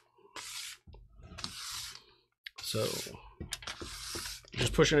 So,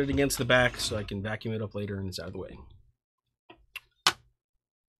 just pushing it against the back so I can vacuum it up later and it's out of the way.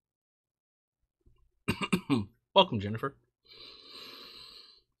 Welcome, Jennifer.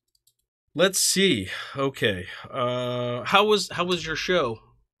 Let's see. Okay. How was your show?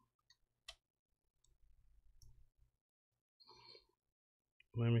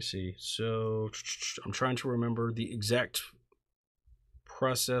 Let me see. So I'm trying to remember the exact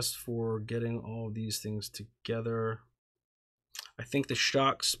process for getting all of these things together. I think the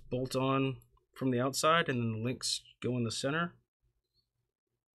shocks bolt on from the outside and then the links go in the center.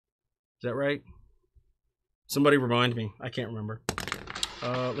 Is that right? Somebody remind me. I can't remember.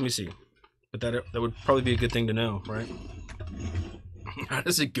 Let me see. But that would probably be a good thing to know, right? How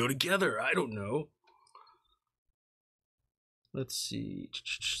does it go together? I don't know. Let's see.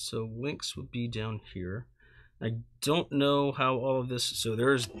 So links would be down here. I don't know how all of this... So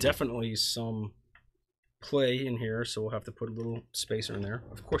there's definitely some play in here, so we'll have to put a little spacer in there.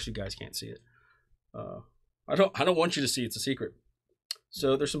 Of course you guys can't see it. I don't want you to see. It's a secret.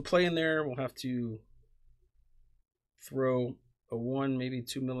 So there's some play in there. We'll have to throw a 1, maybe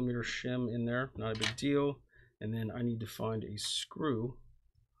 2 millimeter shim in there. Not a big deal. And then I need to find a screw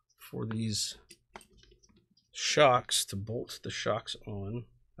for these shocks to bolt the shocks on.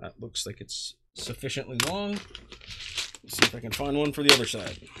 That looks like it's sufficiently long. Let's see if I can find one for the other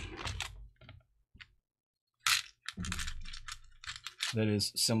side. That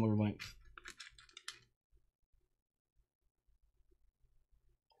is similar length.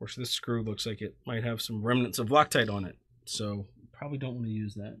 Of course, this screw looks like it might have some remnants of Loctite on it, so probably don't want to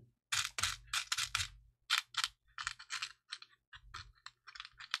use that.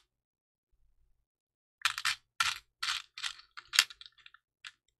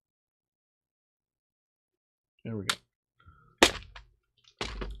 There we go.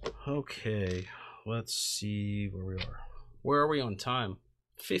 Okay, let's see where we are. Where are we on time?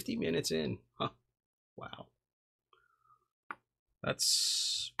 50 minutes in. Huh. Wow.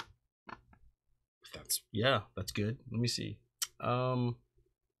 That's yeah, that's good. Let me see.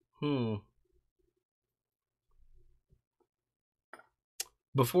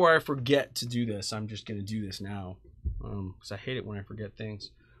 Before I forget to do this, I'm just gonna do this now. Because I hate it when I forget things.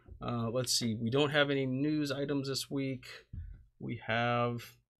 Let's see. We don't have any news items this week. We have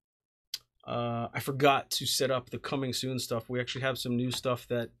I forgot to set up the coming soon stuff. We actually have some new stuff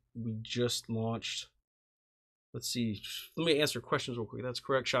that we just launched. Let's see. Let me answer questions real quick. That's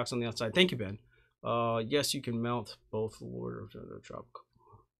correct. Shocks on the outside. Thank you, Ben. Yes, you can mount both Lord of the Tropical.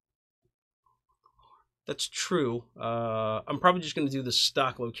 That's true. I'm probably just going to do the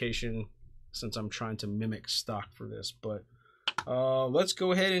stock location since I'm trying to mimic stock for this. But let's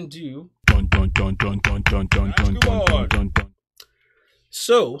go ahead and do.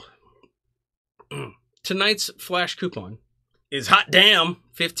 So tonight's flash coupon is hot damn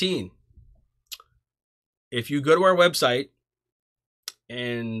 15. If you go to our website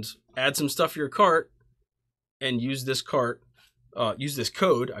and add some stuff to your cart and use this code,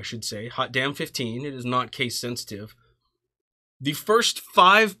 I should say, hot damn 15. It is not case sensitive. The first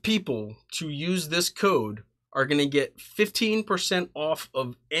 5 people to use this code are going to get 15% off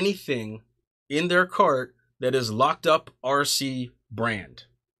of anything in their cart that is Locked Up RC brand.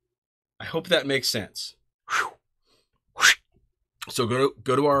 I hope that makes sense. So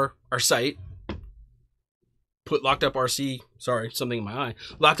go to our site, put Locked Up RC, sorry, something in my eye,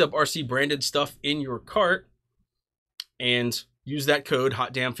 Locked Up RC branded stuff in your cart, and use that code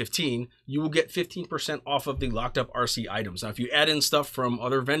HOTDAMN15. You will get 15% off of the Locked Up RC items. Now, if you add in stuff from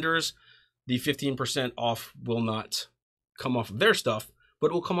other vendors, the 15% off will not come off of their stuff, but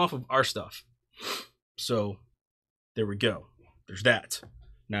it will come off of our stuff. So there we go. There's that.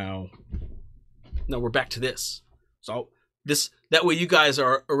 Now we're back to this. So that way you guys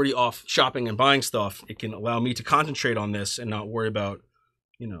are already off shopping and buying stuff. It can allow me to concentrate on this and not worry about,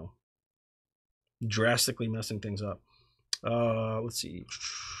 drastically messing things up. Let's see.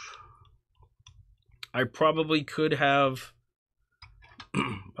 I probably could have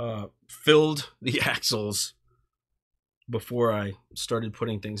filled the axles before I started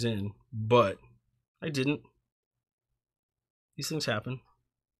putting things in, but I didn't. These things happen.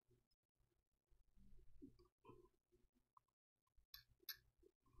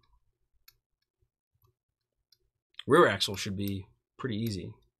 Rear axle should be pretty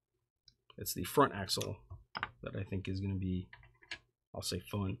easy. It's the front axle that I think is going to be, I'll say,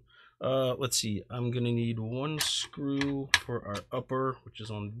 fun. Let's see. I'm going to need 1 screw for our upper, which is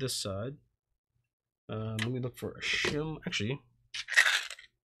on this side. Let me look for a shim. Actually,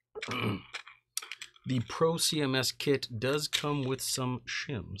 the Pro CMS kit does come with some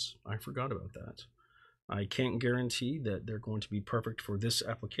shims. I forgot about that. I can't guarantee that they're going to be perfect for this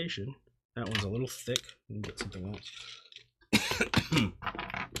application. That one's a little thick. Let me get something else.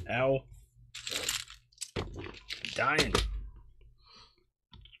 Ow. Dying.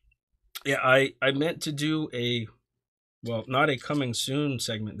 Yeah, I meant to do a, well, not a coming soon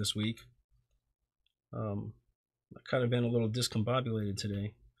segment this week. I've kind of been a little discombobulated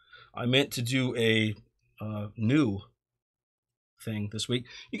today. I meant to do a new thing this week.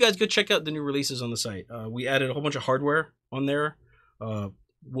 You guys go check out the new releases on the site. We added a whole bunch of hardware on there.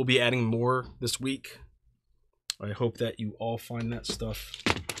 We'll be adding more this week. I hope that you all find that stuff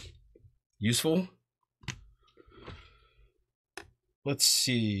useful. Let's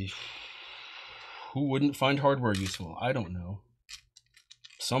see. Who wouldn't find hardware useful? I don't know.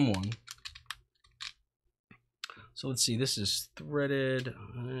 Someone. So let's see. This is threaded,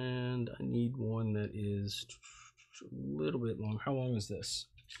 and I need one that is a little bit long. How long is this?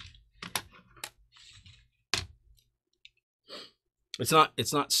 It's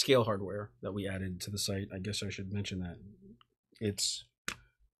not scale hardware that we added to the site. I guess I should mention that. It's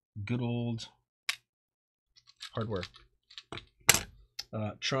good old hardware.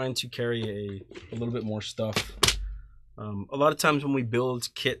 Trying to carry a little bit more stuff. A lot of times when we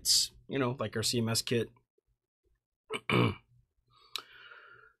build kits, like our CMS kit,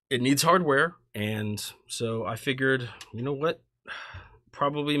 it needs hardware, and so I figured, you know what,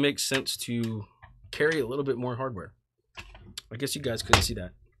 probably makes sense to carry a little bit more hardware. I guess you guys couldn't see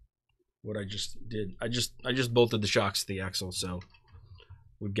that, what I just did. I just bolted the shocks to the axle, so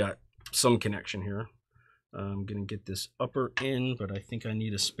we've got some connection here. I'm gonna get this upper in, but I think I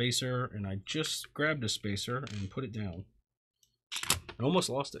need a spacer, and I just grabbed a spacer and put it down. I almost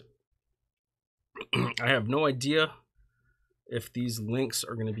lost it. I have no idea if these links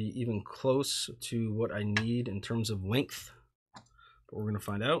are going to be even close to what I need in terms of length, but we're going to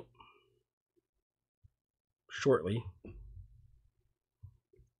find out shortly.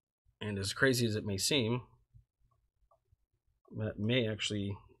 And as crazy as it may seem, that may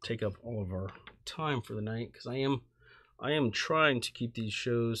actually take up all of our time for the night, because I am trying to keep these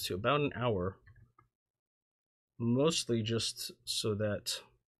shows to about an hour, mostly just so that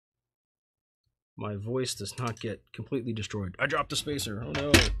my voice does not get completely destroyed. I dropped the spacer. Oh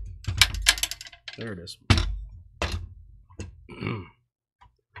no. There it is.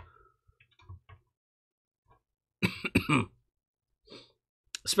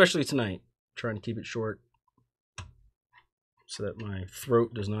 Especially tonight, trying to keep it short so that my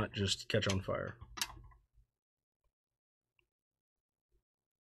throat does not just catch on fire.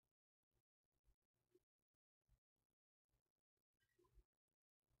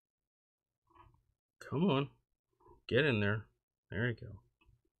 Come on. Get in there. There you go.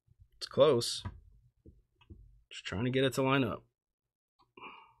 It's close. Just trying to get it to line up.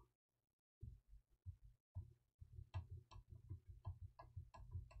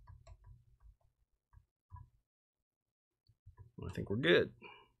 I think we're good.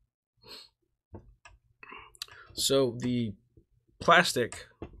 So the plastic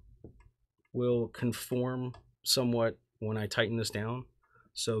will conform somewhat when I tighten this down.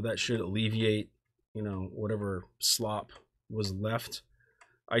 So that should alleviate, you know, whatever slop was left.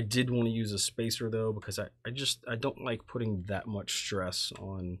 I did want to use a spacer though, because I don't like putting that much stress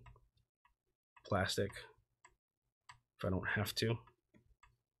on plastic if I don't have to.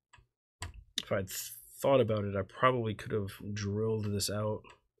 If I'd thought about it, I probably could have drilled this out,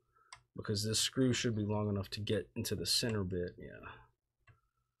 because this screw should be long enough to get into the center bit. Yeah.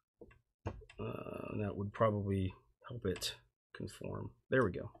 That would probably help it conform. There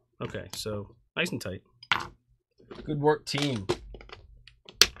we go. Okay, so nice and tight. Good work, team.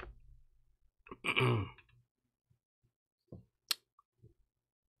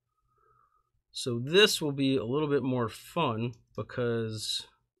 So this will be a little bit more fun because,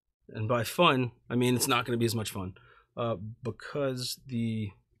 and by fun, I mean it's not going to be as much fun, because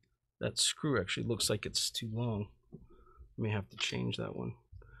that screw actually looks like it's too long. May have to change that one.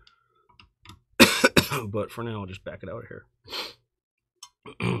 But for now, I'll just back it out of here.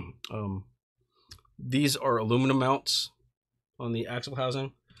 These are aluminum mounts on the axle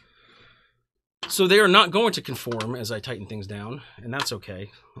housing. So they are not going to conform as I tighten things down, and that's okay.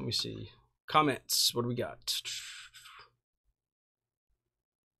 Let me see. Comments, what do we got?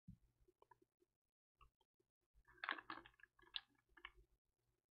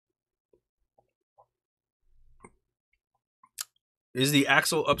 Is the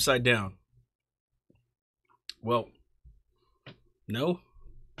axle upside down? Well, no.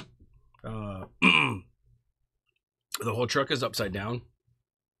 The whole truck is upside down.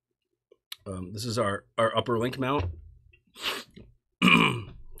 This is our upper link mount.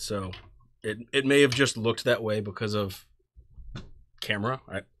 So it may have just looked that way because of camera.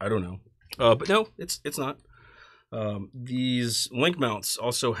 I don't know. But no, it's not. These link mounts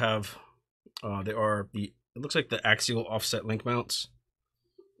also have it looks like the axial offset link mounts.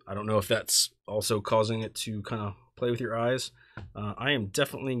 I don't know if that's also causing it to kind of play with your eyes. I am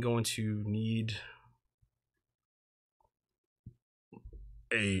definitely going to need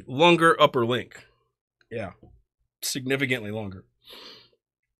a longer upper link. Yeah, significantly longer.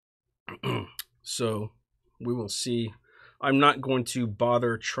 So we will see. I'm not going to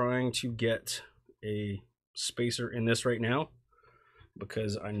bother trying to get a spacer in this right now,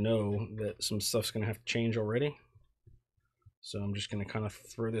 because I know that some stuff's going to have to change already. So I'm just going to kind of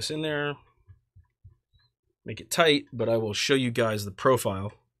throw this in there, make it tight, but I will show you guys the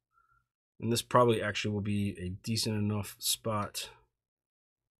profile. And this probably actually will be a decent enough spot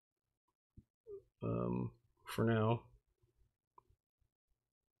for now.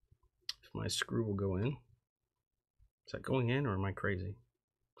 If my screw will go in. Is that going in, or am I crazy?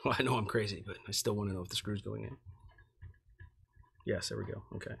 Well, I know I'm crazy, but I still want to know if the screw's going in. Yes, there we go.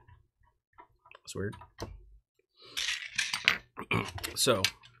 Okay. That's weird. So,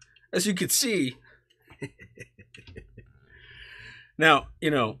 as you can see, now,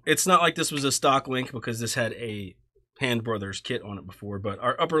 you know, it's not like this was a stock link, because this had a Hand Brothers kit on it before, but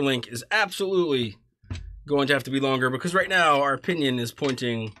our upper link is absolutely going to have to be longer, because right now our pinion is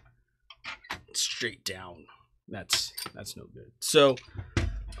pointing straight down. That's no good. So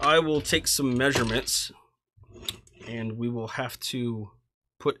I will take some measurements, and we will have to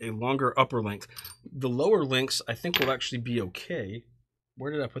put a longer upper length. The lower links I think will actually be okay.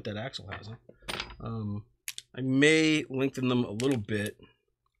 Where did I put that axle housing? I may lengthen them a little bit.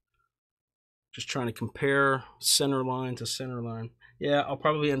 Just trying to compare center line to center line. Yeah, I'll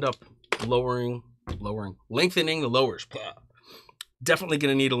probably end up lengthening the lowers. Definitely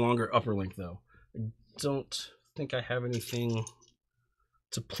going to need a longer upper link though. I don't think I have anything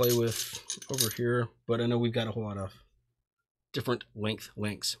to play with over here, but I know we've got a whole lot of different links.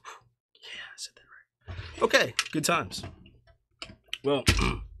 Yeah, I said that right. Okay, good times. Well,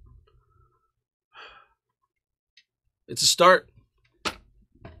 it's a start.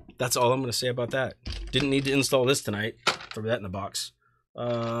 That's all I'm going to say about that. Didn't need to install this tonight. Throw that in the box.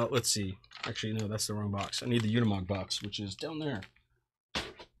 Let's see. Actually, no, that's the wrong box. I need the Unimog box, which is down there.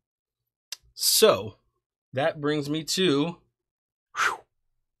 So, that brings me to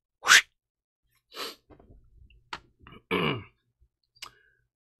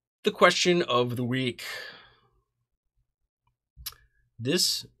the question of the week.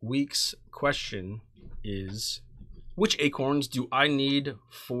 This week's question is, which acorns do I need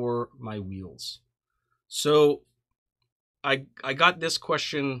for my wheels? So I got this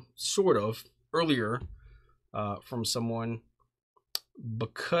question sort of earlier from someone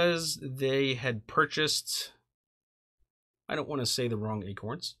because they had purchased, I don't want to say the wrong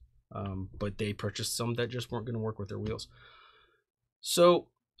acorns, but they purchased some that just weren't going to work with their wheels. So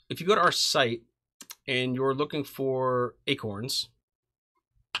if you go to our site and you're looking for acorns,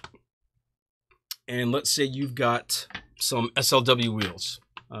 and let's say you've got some SLW wheels.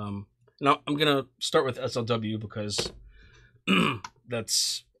 Now I'm going to start with SLW because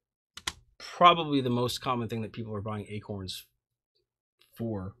that's probably the most common thing that people are buying acorns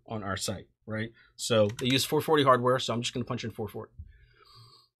for on our site, right? So they use 440 hardware, so I'm just going to punch in 440.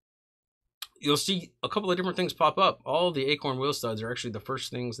 You'll see a couple of different things pop up. All the acorn wheel studs are actually the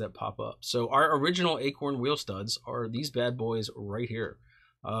first things that pop up. So our original acorn wheel studs are these bad boys right here.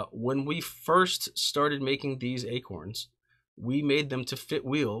 When we first started making these acorns, we made them to fit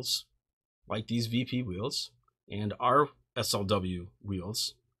wheels like these VP wheels and our SLW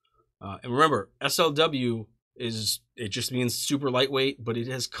wheels. And remember, SLW it just means super lightweight, but it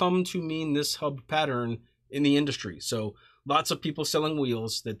has come to mean this hub pattern in the industry. So lots of people selling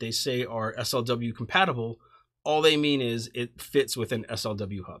wheels that they say are SLW compatible, all they mean is it fits with an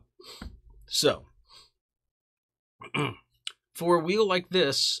SLW hub. So for a wheel like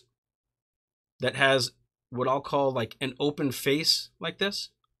this that has what I'll call like an open face like this,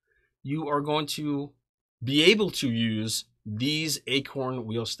 you are going to be able to use these acorn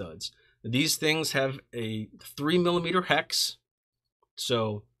wheel studs. These things have a 3mm hex,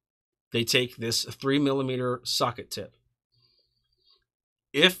 so they take this 3mm socket tip.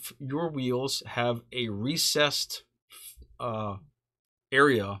 If your wheels have a recessed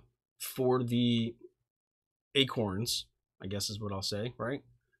area for the acorns, I guess is what I'll say, right?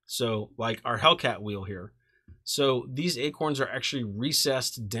 So like our Hellcat wheel here. So these acorns are actually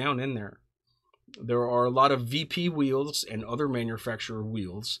recessed down in there. There are a lot of VP wheels and other manufacturer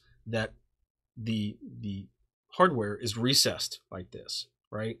wheels that the hardware is recessed like this,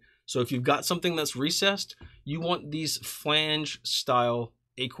 right? So if you've got something that's recessed, you want these flange style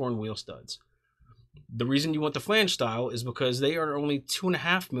acorn wheel studs. The reason you want the flange style is because they are only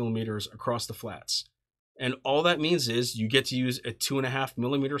 2.5mm across the flats. And all that means is you get to use a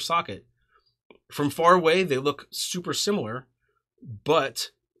 2.5mm socket. From far away, they look super similar, but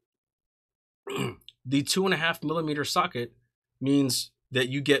the 2.5mm socket means that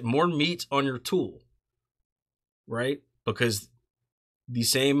you get more meat on your tool, right? Because the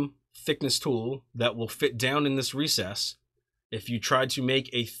same thickness tool that will fit down in this recess, if you try to make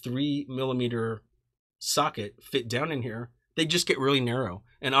a 3mm socket fit down in here, they just get really narrow.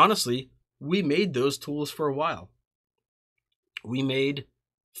 And honestly, we made those tools for a while. We made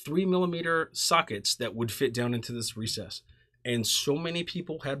 3mm sockets that would fit down into this recess. And so many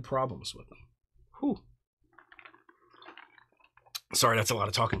people had problems with them. Whew. Sorry, that's a lot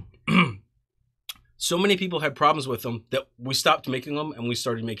of talking. So many people had problems with them that we stopped making them and we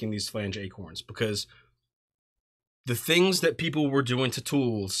started making these flange acorns because the things that people were doing to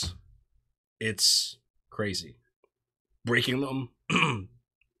tools, it's crazy. Breaking them,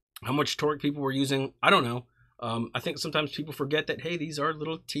 how much torque people were using, I don't know. I think sometimes people forget that, hey, these are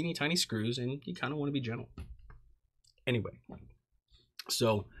little teeny tiny screws and you kind of want to be gentle. Anyway,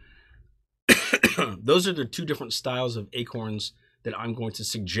 so those are the two different styles of acorns that I'm going to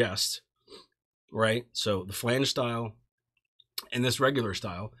suggest, right? So the flange style and this regular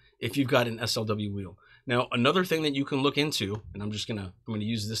style, if you've got an SLW wheel. Now, another thing that you can look into, and I'm going to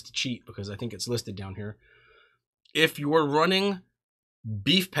use this to cheat because I think it's listed down here. If you're running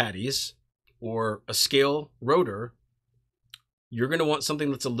beef patties or a scale rotor, you're going to want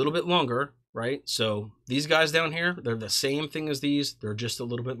something that's a little bit longer, right? So these guys down here, they're the same thing as these. They're just a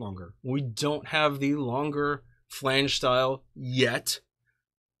little bit longer. We don't have the longer flange style yet,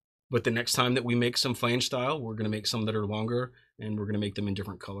 but the next time that we make some flange style, we're going to make some that are longer and we're going to make them in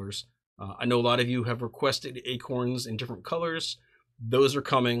different colors. I know a lot of you have requested acorns in different colors. Those are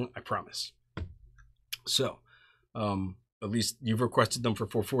coming, I promise. So at least you've requested them for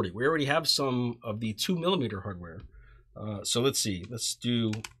 440. We already have some of the 2mm hardware. So let's see, let's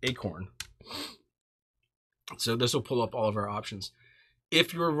do acorn. So this will pull up all of our options.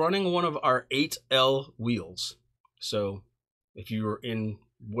 If you're running one of our 8L wheels, so if you're in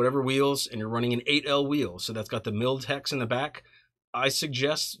whatever wheels and you're running an 8L wheel, so that's got the milled hex in the back, I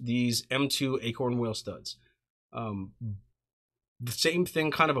suggest these M2 acorn wheel studs. The same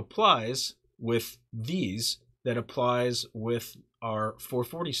thing kind of applies with these that applies with our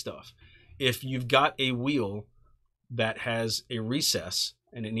 440 stuff. If you've got a wheel that has a recess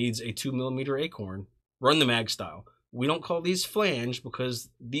and it needs a 2mm acorn, run the mag style. We don't call these flange because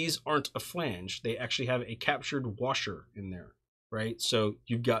these aren't a flange. They actually have a captured washer in there, right? So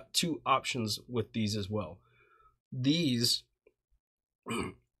you've got two options with these as well. These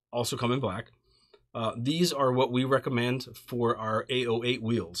also come in black. These are what we recommend for our A08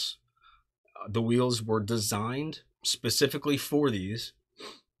 wheels. The wheels were designed specifically for these.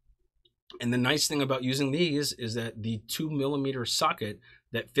 And the nice thing about using these is that the 2mm socket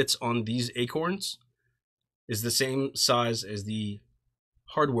that fits on these acorns is the same size as the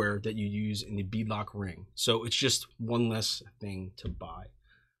hardware that you use in the beadlock ring. So it's just one less thing to buy.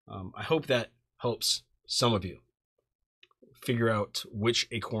 I hope that helps some of you figure out which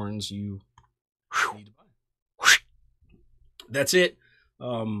acorns you need to buy. That's it.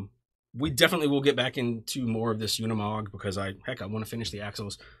 We definitely will get back into more of this Unimog because I want to finish the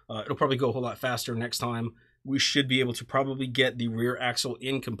axles. It'll probably go a whole lot faster next time. We should be able to probably get the rear axle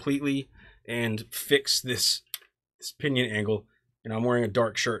in completely and fix this pinion angle. And I'm wearing a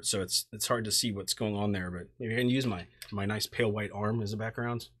dark shirt, so it's hard to see what's going on there, but maybe I can use my nice pale white arm as a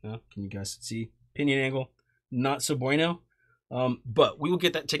background. Can you guys see? Pinion angle, not so bueno. But we will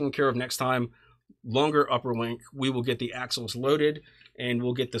get that taken care of next time. Longer upper link. We will get the axles loaded and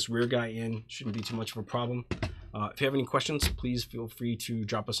we'll get this rear guy in. Shouldn't be too much of a problem. If you have any questions, please feel free to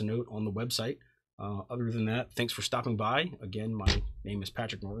drop us a note on the website. Other than that, thanks for stopping by. Again, my name is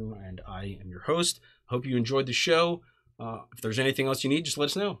Patrick Norton and I am your host. Hope you enjoyed the show. If there's anything else you need, just let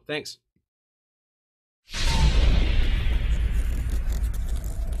us know. Thanks.